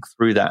to think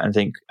through that and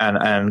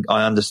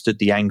I understood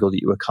the angle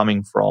that you were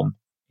coming from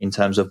in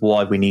terms of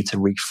why we need to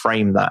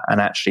reframe that and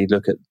actually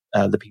look at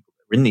the people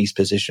that are in these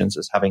positions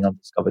as having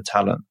undiscovered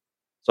talent.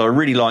 So I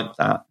really like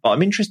that. But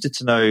I'm interested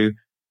to know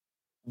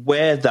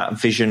where that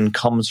vision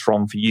comes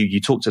from for you. You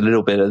talked a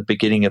little bit at the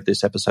beginning of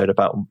this episode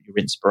about your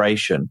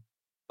inspiration,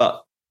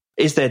 but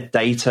is there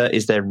data,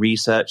 is there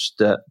research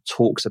that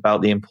talks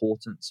about the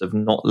importance of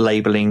not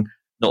labeling,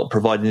 not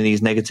providing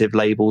these negative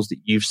labels that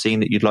you've seen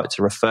that you'd like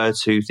to refer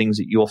to, things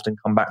that you often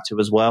come back to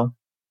as well?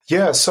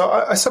 Yeah, so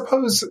I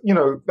suppose,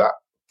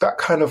 that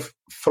kind of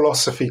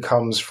philosophy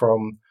comes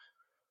from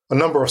a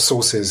number of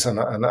sources. And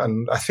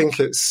I think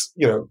it's,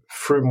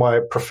 through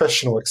my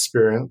professional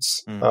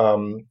experience,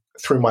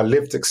 through my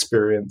lived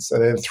experience,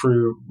 and then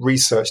through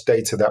research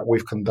data that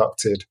we've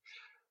conducted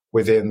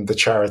within the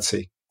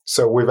charity.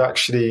 So we've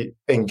actually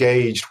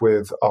engaged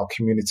with our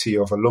community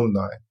of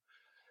alumni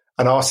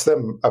and asked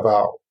them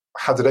about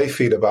how do they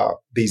feel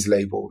about these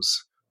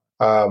labels.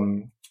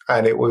 And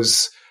it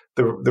was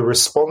the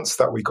response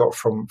that we got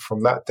from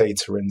that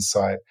data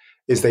insight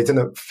is they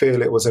didn't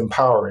feel it was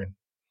empowering,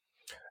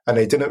 and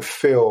they didn't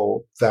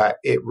feel that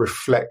it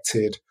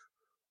reflected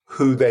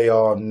who they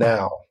are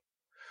now.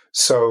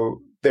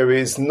 So there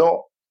is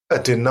not a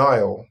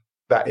denial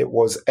that it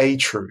was a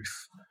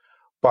truth,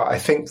 but I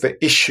think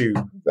the issue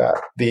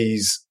that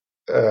these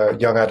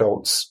young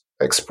adults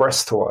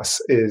expressed to us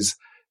is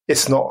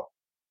it's not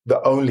the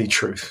only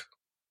truth.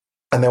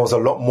 And there was a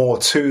lot more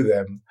to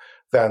them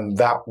than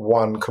that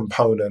one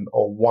component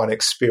or one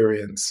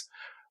experience,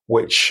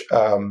 which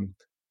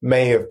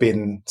may have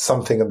been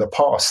something in the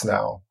past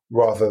now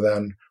rather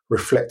than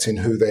reflecting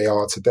who they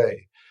are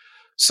today.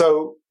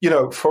 So,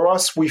 for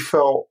us, we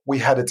felt we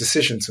had a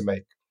decision to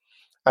make.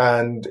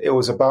 And it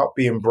was about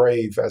being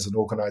brave as an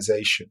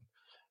organization,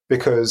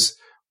 because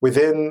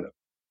within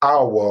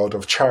our world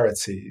of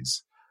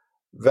charities,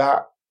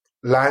 that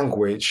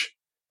language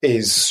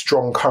is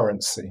strong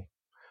currency.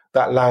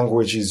 That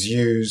language is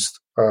used,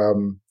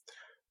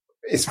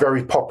 it's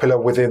very popular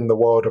within the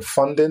world of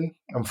funding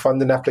and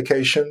funding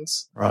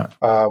applications. Right.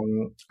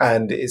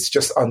 And it's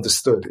just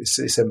understood.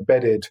 It's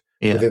embedded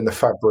within the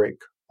fabric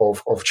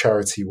of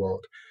charity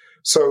world.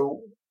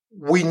 So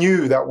we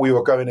knew that we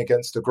were going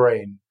against the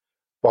grain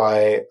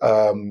by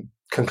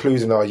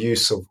concluding our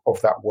use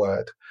of that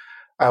word.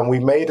 And we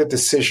made a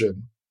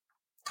decision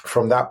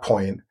from that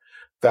point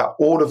that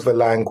all of the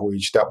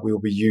language that we'll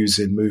be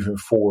using moving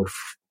forward,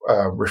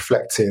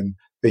 reflecting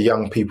the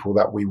young people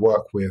that we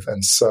work with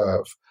and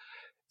serve,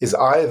 is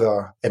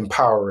either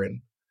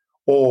empowering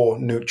or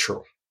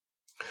neutral.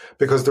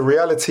 Because the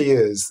reality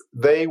is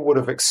they would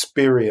have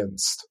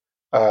experienced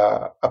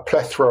a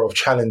plethora of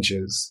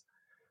challenges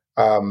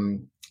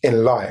in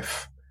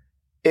life.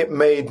 It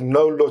made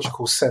no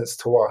logical sense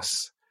to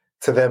us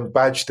to then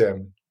badge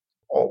them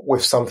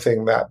with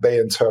something that they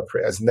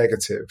interpret as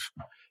negative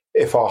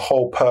if our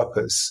whole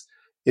purpose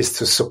is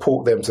to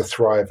support them to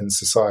thrive in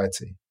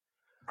society.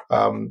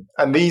 And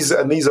these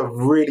are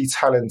really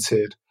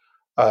talented,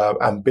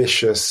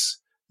 ambitious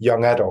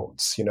young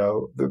adults. You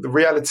know, the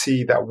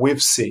reality that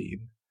we've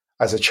seen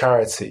as a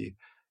charity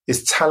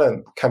is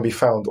talent can be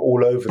found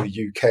all over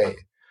the UK.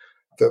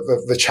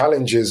 The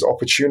challenge is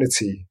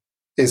opportunity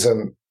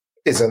isn't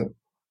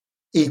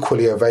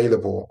equally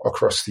available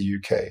across the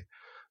UK.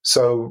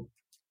 So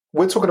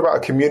we're talking about a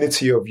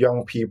community of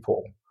young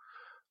people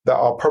that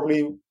are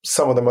probably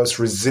some of the most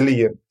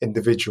resilient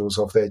individuals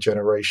of their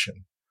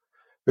generation.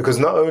 Because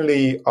not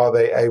only are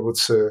they able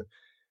to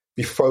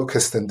be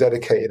focused and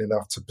dedicated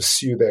enough to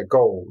pursue their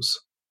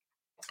goals,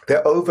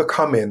 they're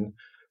overcoming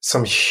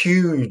some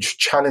huge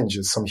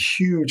challenges, some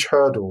huge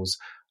hurdles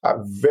at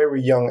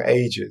very young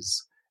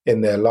ages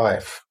in their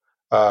life,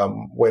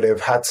 where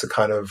they've had to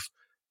kind of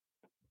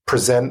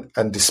present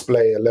and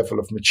display a level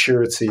of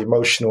maturity,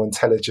 emotional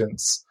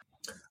intelligence,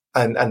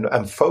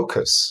 and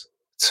focus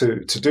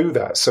to do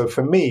that. So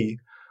for me,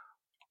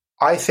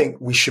 I think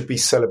we should be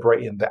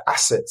celebrating the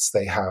assets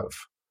they have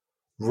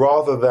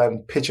rather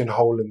than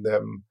pigeonholing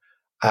them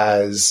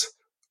as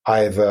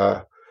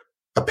either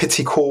a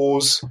pity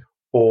cause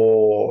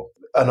or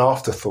an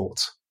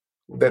afterthought.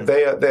 That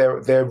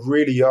they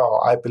really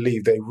are, I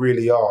believe they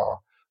really are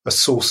a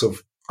source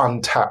of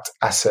untapped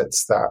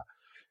assets that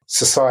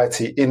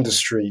society,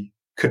 industry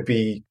could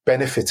be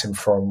benefiting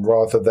from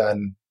rather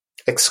than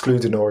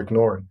excluding or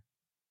ignoring.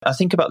 I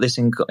think about this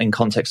in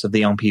context of the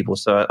young people.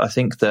 So I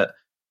think that,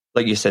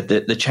 like you said,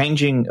 the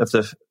changing of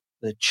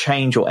the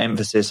change or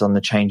emphasis on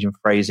the change in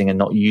phrasing and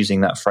not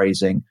using that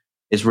phrasing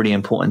is really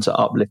important to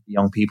uplift the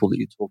young people that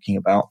you're talking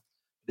about.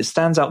 It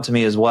stands out to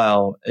me as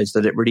well is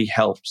that it really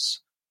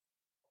helps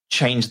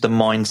change the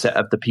mindset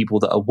of the people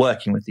that are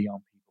working with the young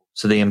people.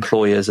 So the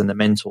employers and the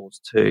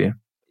mentors too.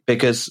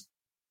 Because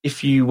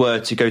if you were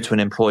to go to an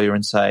employer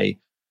and say,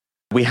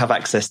 we have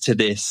access to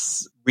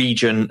this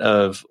region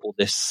of, or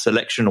this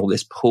selection or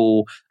this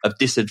pool of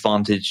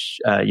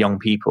disadvantaged young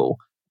people,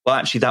 well,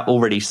 actually that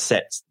already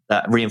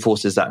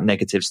reinforces that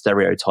negative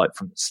stereotype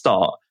from the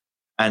start.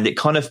 And it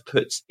kind of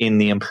puts in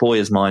the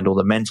employer's mind or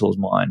the mentor's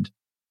mind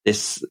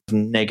this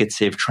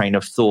negative train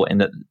of thought in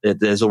that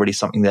there's already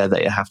something there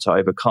that you have to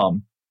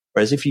overcome.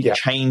 Whereas if you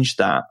change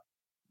that,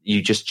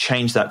 you just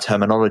change that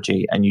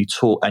terminology and you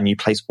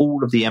place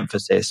all of the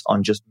emphasis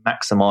on just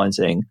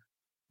maximizing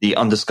the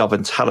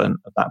undiscovered talent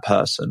of that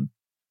person.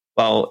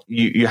 Well,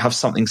 you have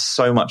something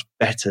so much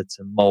better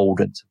to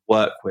mold and to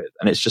work with.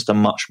 And it's just a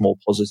much more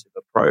positive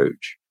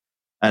approach.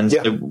 And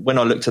so when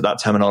I looked at that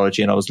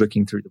terminology and I was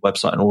looking through the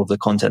website and all of the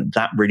content,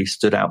 that really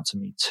stood out to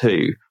me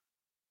too.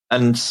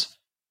 And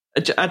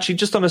actually,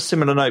 just on a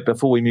similar note,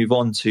 before we move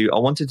on I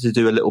wanted to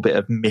do a little bit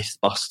of myth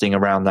busting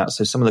around that.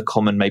 So some of the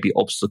common maybe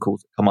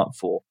obstacles that come up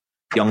for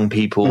young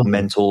people,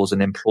 mentors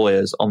and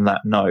employers on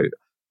that note.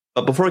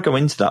 But before I go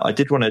into that, I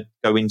did want to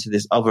go into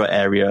this other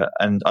area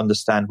and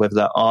understand whether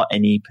there are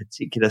any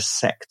particular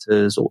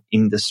sectors or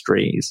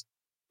industries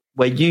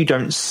where you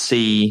don't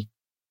see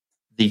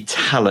the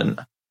talent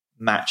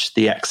match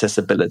the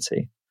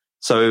accessibility.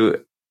 So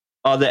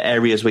are there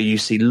areas where you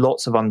see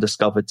lots of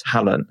undiscovered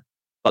talent,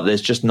 but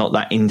there's just not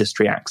that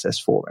industry access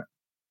for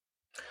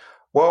it?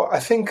 Well, I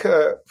think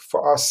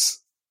for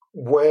us,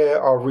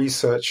 where our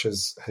research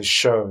has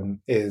shown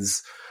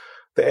is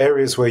the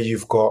areas where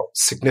you've got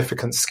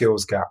significant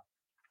skills gap.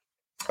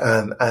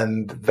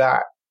 And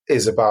that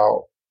is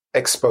about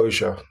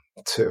exposure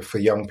for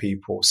young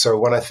people. So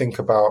when I think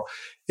about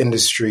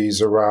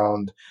industries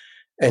around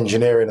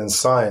engineering and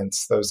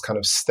science, those kind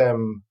of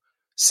STEM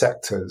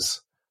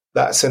sectors,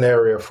 that's an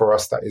area for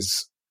us that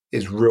is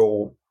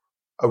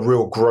a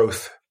real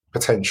growth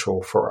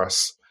potential for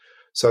us.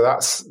 So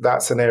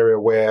that's an area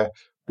where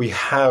we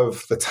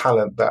have the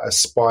talent that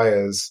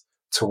aspires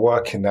to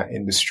work in that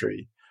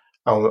industry.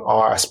 And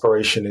our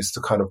aspiration is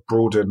to kind of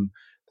broaden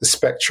the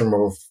spectrum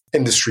of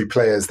industry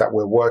players that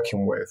we're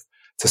working with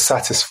to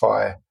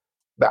satisfy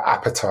that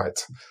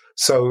appetite.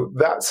 So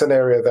that's an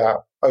area that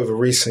over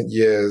recent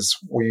years,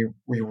 we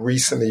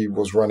recently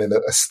was running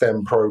a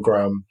STEM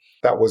program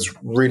that was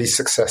really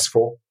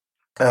successful.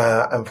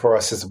 And for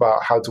us, it's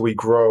about how do we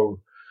grow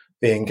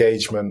the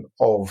engagement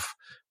of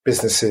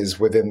businesses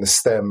within the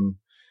STEM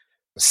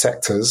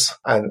sectors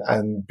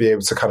and be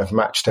able to kind of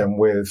match them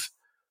with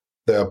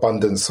the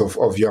abundance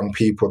of young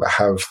people that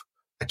have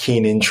a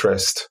keen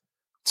interest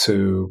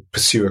to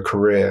pursue a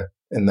career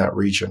in that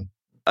region.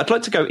 I'd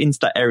like to go into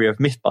that area of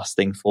myth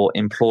busting for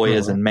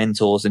employers and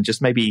mentors and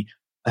just maybe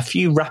a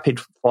few rapid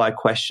fire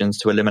questions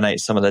to eliminate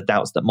some of the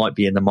doubts that might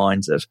be in the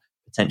minds of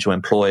potential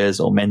employers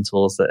or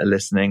mentors that are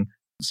listening.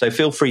 So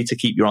feel free to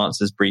keep your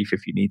answers brief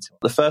if you need to.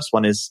 The first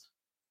one is,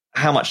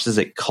 how much does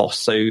it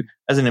cost? So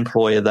as an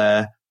employer,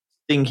 they're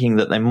thinking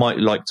that they might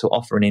like to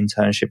offer an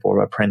internship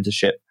or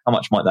apprenticeship. How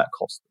much might that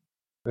cost?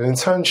 An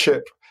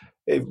internship,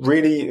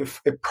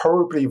 it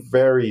probably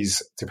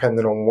varies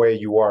depending on where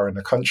you are in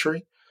the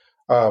country.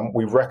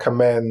 We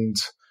recommend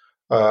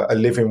a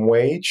living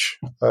wage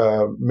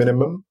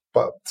minimum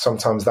but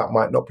sometimes that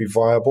might not be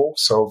viable.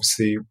 So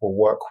obviously we'll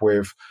work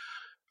with,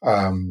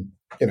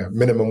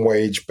 minimum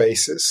wage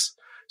basis.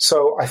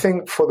 So I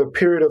think for the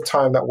period of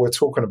time that we're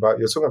talking about,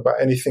 you're talking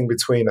about anything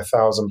between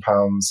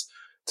 £1,000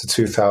 to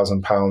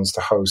 £2,000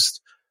 to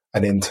host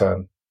an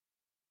intern.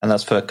 And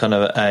that's for kind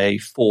of a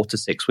 4 to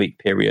 6 week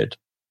period.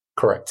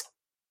 Correct.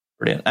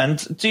 Brilliant.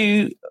 And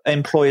do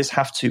employers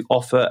have to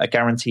offer a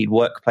guaranteed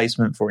work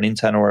placement for an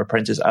intern or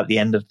apprentice at the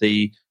end of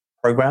the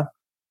program?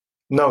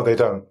 No, they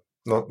don't.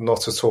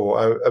 Not at all.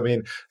 I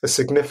mean, a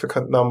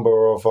significant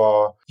number of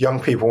our young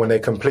people, when they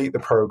complete the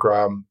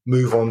program,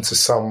 move on to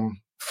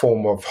some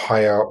form of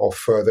higher or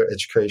further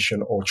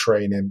education or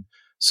training.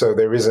 So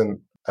there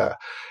isn't,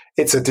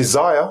 it's a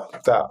desire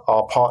that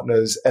our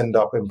partners end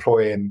up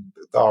employing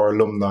our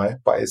alumni,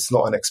 but it's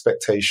not an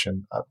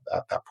expectation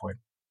at that point.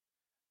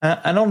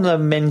 And on the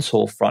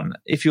mentor front,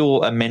 if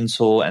you're a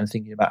mentor and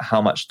thinking about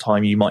how much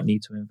time you might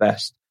need to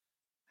invest,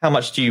 how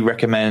much do you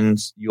recommend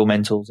your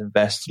mentors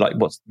invest? Like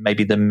what's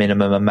maybe the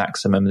minimum and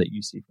maximum that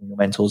you see from your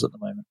mentors at the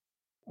moment?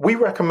 We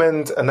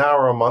recommend an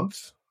hour a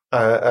month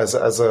as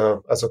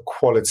a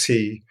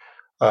quality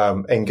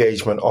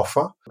engagement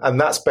offer.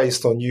 And that's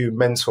based on you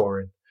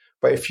mentoring.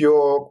 But if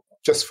you're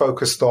just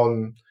focused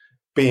on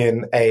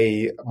being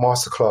a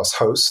masterclass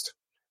host,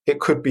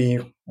 it could be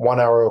 1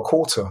 hour a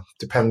quarter,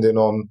 depending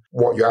on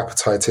what your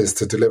appetite is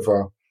to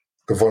deliver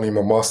the volume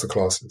of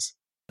masterclasses.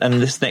 And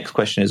this next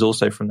question is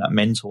also from that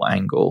mentor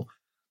angle.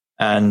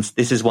 And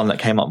this is one that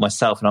came up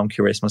myself, and I'm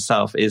curious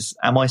myself, is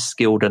am I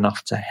skilled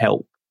enough to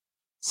help?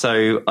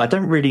 So I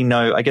don't really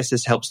know. I guess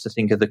this helps to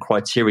think of the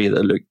criteria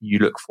that you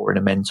look for in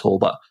a mentor,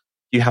 but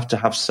you have to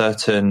have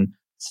certain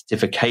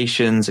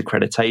certifications,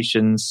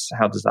 accreditations.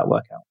 How does that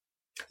work out?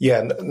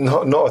 Yeah,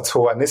 not at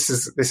all. And this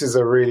is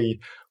a really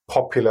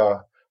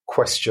popular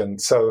question.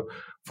 So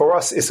for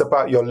us, it's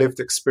about your lived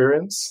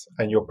experience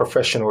and your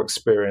professional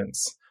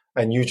experience,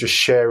 and you just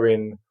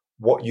sharing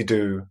what you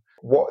do,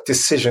 what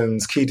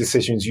key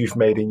decisions you've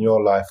made in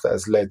your life that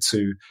has led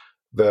to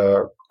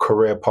the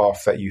career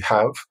path that you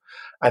have.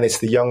 And it's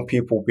the young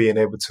people being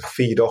able to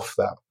feed off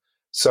that.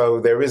 So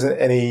there isn't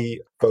any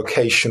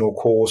vocational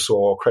course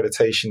or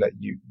accreditation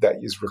that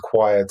is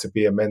required to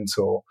be a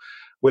mentor.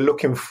 We're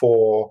looking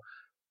for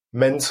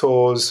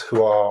mentors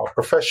who are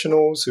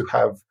professionals, who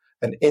have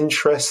an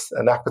interest,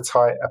 an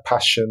appetite, a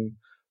passion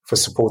for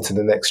supporting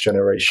the next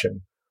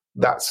generation.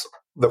 That's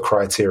the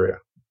criteria.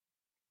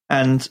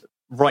 And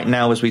right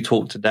now, as we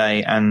talk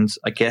today, and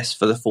I guess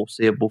for the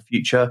foreseeable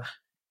future,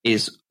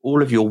 is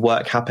all of your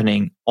work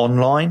happening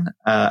online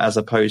as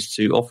opposed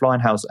to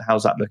offline? How's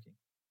that looking?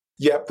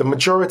 Yeah, the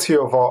majority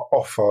of our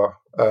offer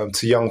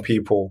to young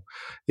people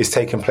is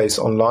taking place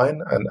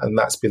online, and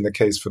that's been the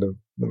case for the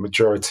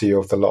majority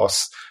of the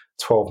last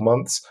 12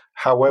 months.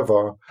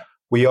 However,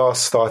 we are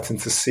starting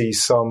to see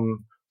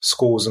some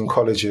schools and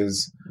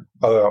colleges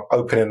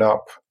opening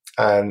up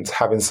and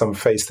having some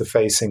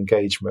face-to-face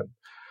engagement.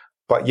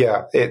 But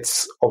yeah,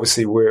 it's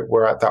obviously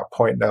we're at that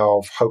point now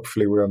of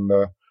hopefully we're on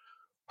the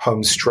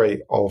home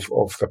straight of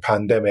the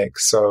pandemic.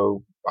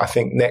 So I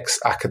think next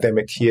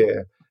academic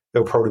year,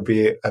 there'll probably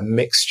be a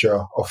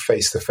mixture of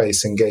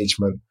face-to-face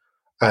engagement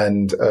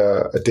and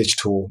a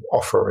digital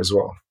offer as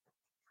well.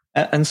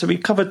 And so we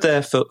covered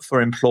there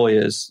for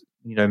employers,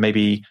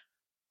 maybe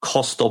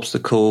cost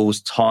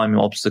obstacles, time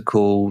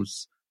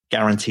obstacles,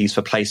 guarantees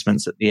for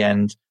placements at the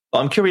end. But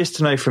I'm curious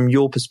to know from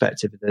your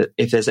perspective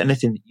if there's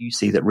anything that you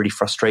see that really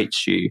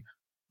frustrates you,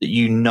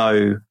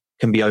 that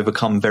can be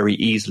overcome very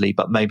easily,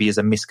 but maybe is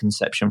a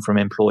misconception from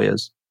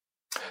employers.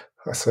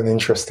 That's an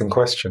interesting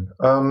question.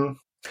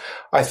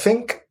 I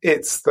think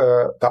it's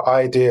the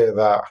idea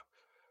that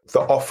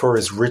the offer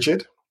is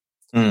rigid.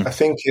 I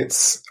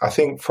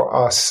think for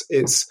us,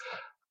 it's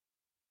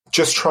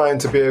just trying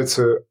to be able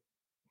to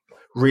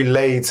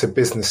relay to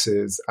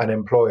businesses and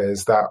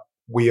employers that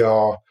we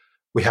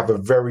have a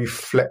very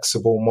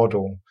flexible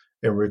model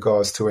in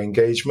regards to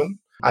engagement.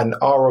 And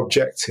our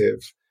objective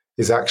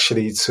is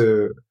actually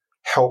to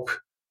help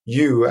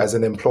you as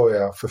an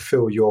employer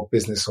fulfill your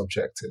business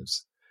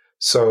objectives.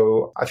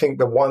 So I think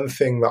the one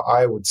thing that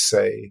I would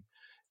say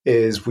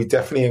is we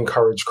definitely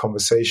encourage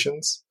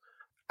conversations,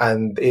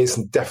 and it's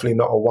definitely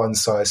not a one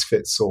size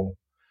fits all.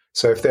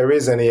 So if there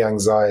is any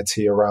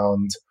anxiety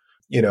around,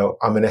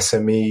 I'm an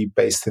SME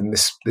based in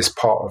this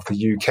part of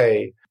the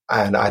UK,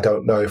 and I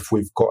don't know if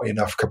we've got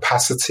enough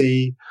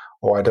capacity,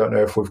 or I don't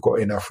know if we've got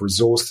enough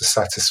resource to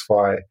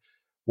satisfy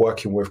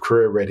working with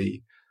Career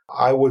Ready,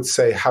 I would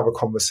say have a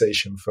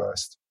conversation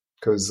first,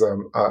 because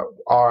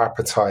our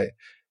appetite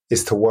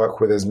is to work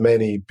with as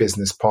many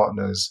business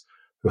partners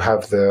who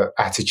have the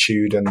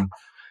attitude and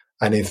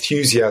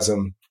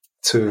enthusiasm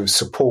to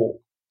support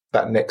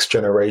that next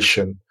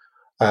generation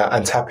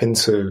and tap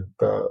into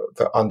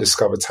the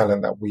undiscovered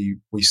talent that we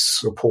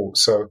support.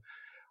 So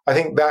I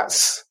think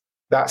that's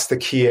the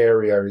key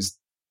area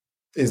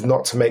is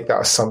not to make that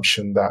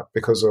assumption that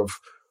because of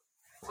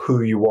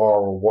who you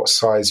are or what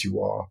size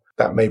you are,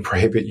 that may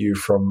prohibit you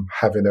from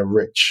having a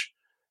rich.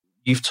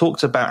 You've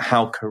talked about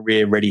how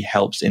Career Ready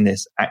helps in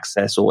this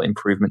access or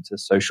improvement to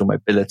social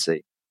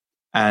mobility.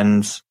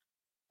 And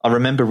I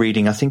remember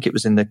reading, I think it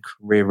was in the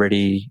Career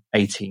Ready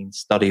 18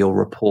 study or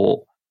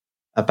report,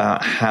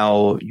 about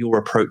how you're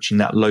approaching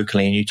that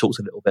locally. And you talked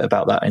a little bit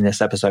about that in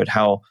this episode,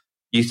 how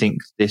you think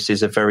this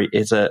is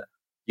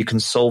you can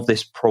solve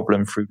this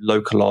problem through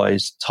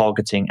localized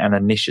targeting and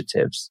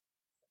initiatives,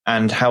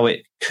 and how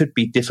it could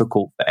be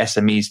difficult for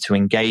SMEs to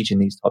engage in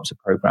these types of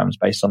programs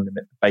based on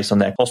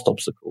their cost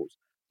obstacles,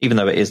 even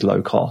though it is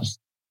low cost.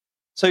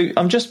 So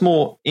I'm just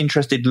more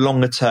interested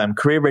longer term.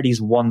 Career Ready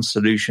is one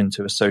solution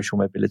to a social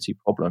mobility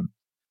problem,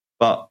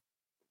 but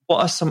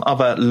what are some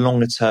other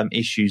longer term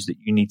issues that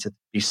you need to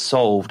be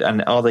solved,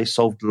 and are they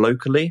solved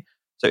locally?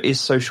 So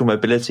is social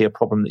mobility a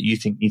problem that you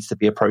think needs to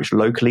be approached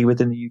locally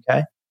within the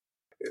UK?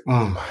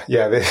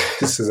 Yeah,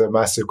 this is a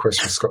massive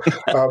question, Scott.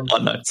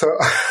 So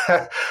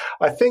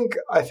I think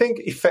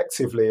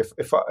effectively,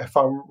 if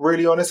I'm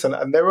really honest,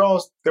 and there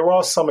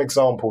are some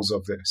examples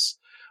of this,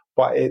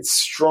 but it's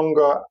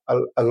stronger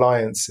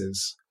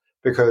alliances,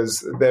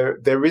 because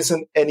there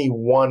isn't any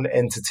one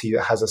entity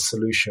that has a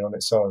solution on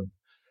its own.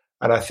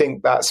 And I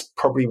think that's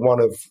probably one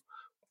of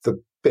the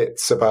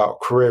bits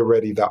about Career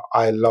Ready that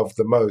I love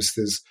the most,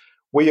 is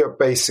we are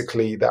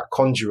basically that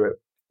conduit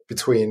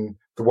between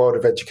the world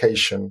of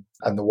education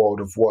and the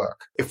world of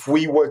work. If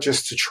we were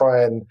just to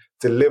try and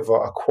deliver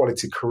a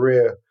quality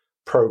career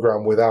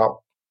program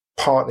without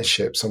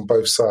partnerships on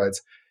both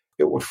sides,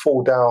 it would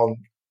fall down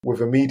with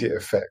immediate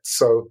effect.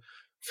 So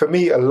for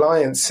me,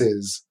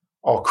 alliances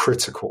are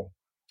critical.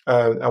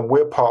 And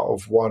we're part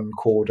of one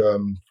called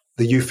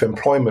the Youth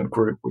Employment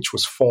Group, which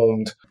was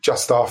formed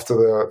just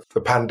after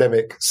the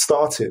pandemic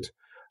started.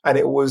 And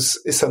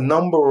it's a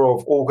number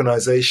of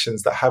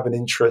organizations that have an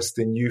interest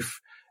in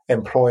youth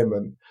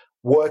employment,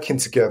 working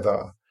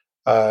together,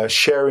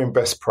 sharing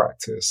best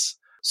practice,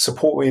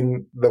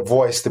 supporting the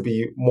voice to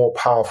be more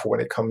powerful when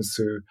it comes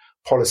to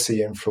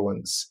policy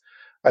influence,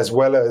 as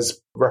well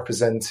as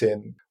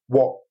representing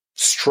what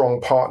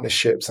strong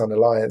partnerships and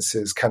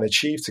alliances can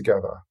achieve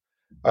together.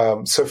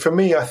 So for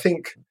me, I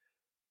think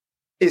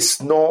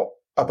it's not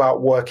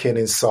about working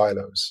in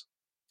silos.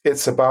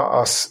 It's about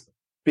us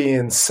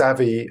being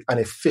savvy and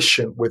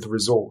efficient with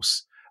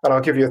resource. And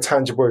I'll give you a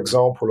tangible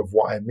example of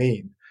what I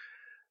mean.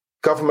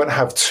 Government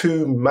have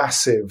two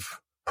massive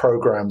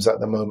programs at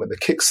the moment: the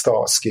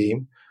Kickstart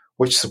scheme,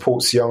 which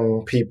supports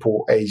young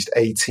people aged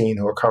 18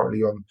 who are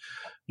currently on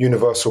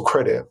universal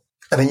credit.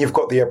 And then you've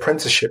got the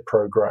apprenticeship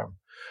program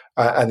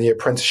and the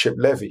apprenticeship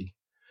levy.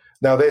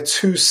 Now, they're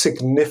two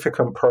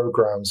significant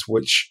programs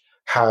which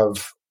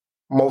have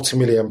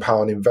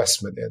multi-million-pound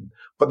investment in,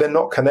 but they're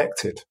not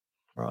connected.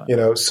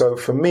 Right. So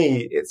for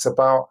me, it's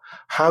about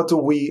how do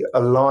we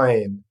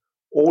align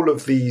all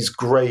of these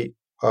great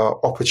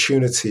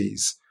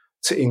opportunities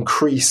to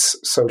increase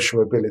social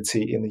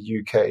mobility in the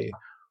UK,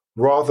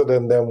 rather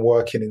than them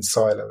working in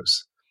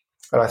silos.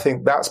 And I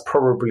think that's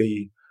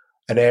probably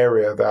an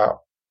area that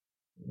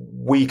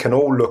we can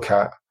all look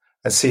at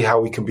and see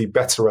how we can be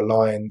better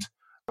aligned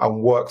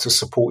and work to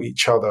support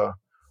each other,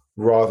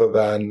 rather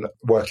than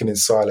working in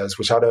silos,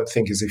 which I don't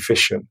think is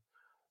efficient,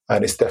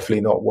 and it's definitely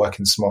not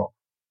working smart.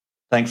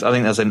 Thanks. I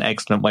think that's an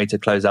excellent way to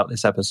close out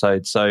this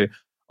episode. So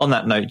on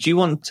that note, do you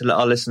want to let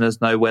our listeners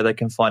know where they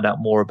can find out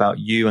more about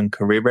you and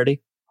Career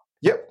Ready?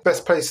 Yep.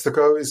 Best place to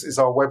go is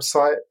our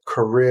website,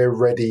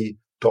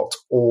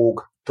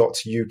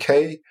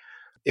 careerready.org.uk.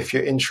 If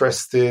you're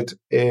interested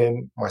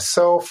in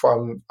myself,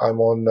 I'm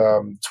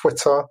on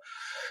Twitter,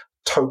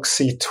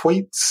 Toksy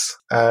Tweets.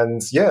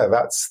 And yeah,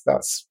 that's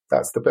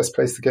the best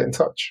place to get in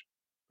touch.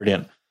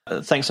 Brilliant.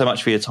 Thanks so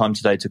much for your time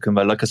today,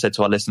 Tokunbo. Like I said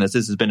to our listeners,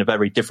 this has been a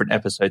very different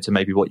episode to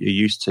maybe what you're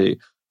used to.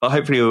 But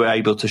hopefully we were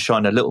able to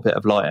shine a little bit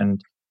of light and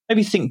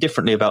maybe think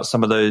differently about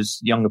some of those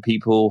younger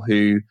people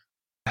who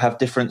have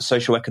different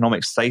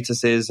socioeconomic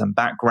statuses and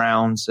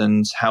backgrounds,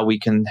 and how we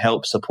can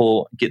help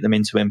support, get them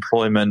into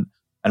employment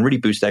and really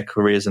boost their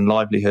careers and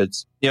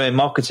livelihoods. In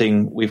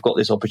marketing, we've got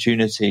this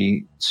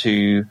opportunity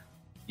to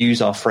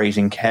use our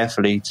phrasing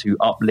carefully to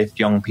uplift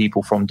young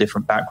people from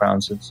different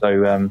backgrounds. And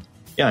so,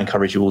 I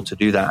encourage you all to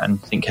do that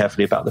and think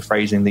carefully about the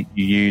phrasing that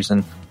you use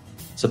and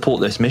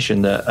support this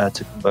mission that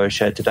Tokunbo has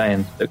shared today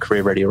and that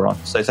Career Ready are on.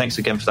 So thanks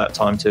again for that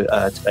time today,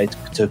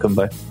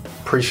 Tokunbo.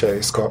 Appreciate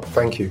it, Scott.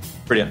 Thank you.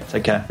 Brilliant.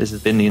 Take care. This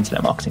has been the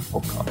Internet Marketing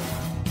Podcast.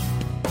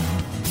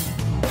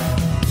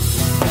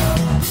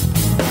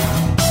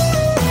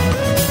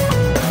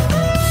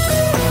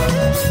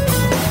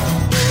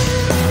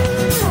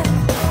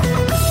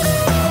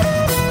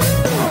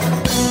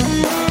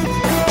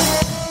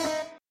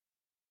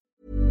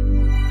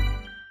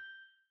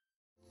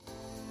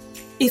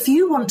 If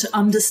you want to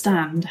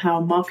understand how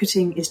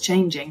marketing is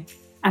changing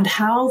and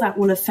how that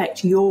will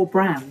affect your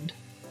brand,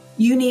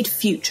 you need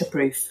Future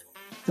Proof,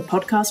 the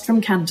podcast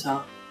from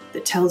Kantar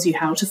that tells you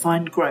how to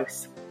find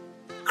growth.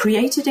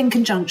 Created in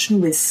conjunction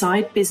with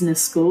Side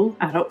Business School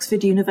at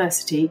Oxford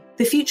University,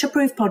 the Future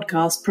Proof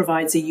podcast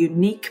provides a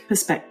unique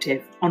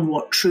perspective on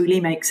what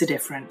truly makes a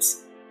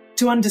difference.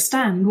 To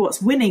understand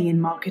what's winning in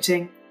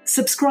marketing,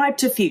 subscribe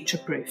to Future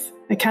Proof,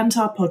 a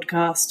Kantar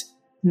podcast,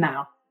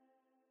 now.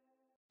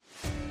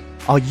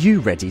 Are you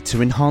ready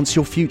to enhance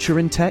your future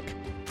in tech?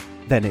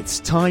 Then it's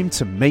time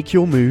to make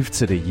your move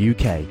to the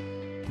UK.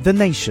 The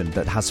nation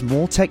that has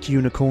more tech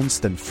unicorns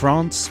than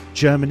France,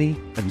 Germany,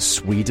 and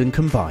Sweden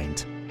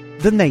combined.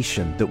 The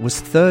nation that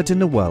was third in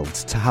the world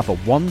to have a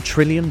 $1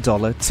 trillion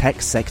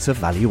tech sector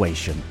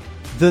valuation.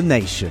 The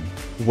nation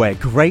where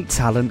great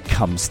talent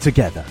comes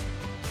together.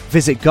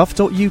 Visit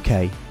gov.uk/great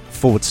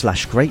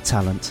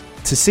talent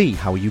to see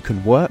how you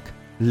can work,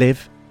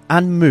 live,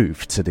 and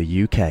move to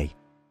the UK.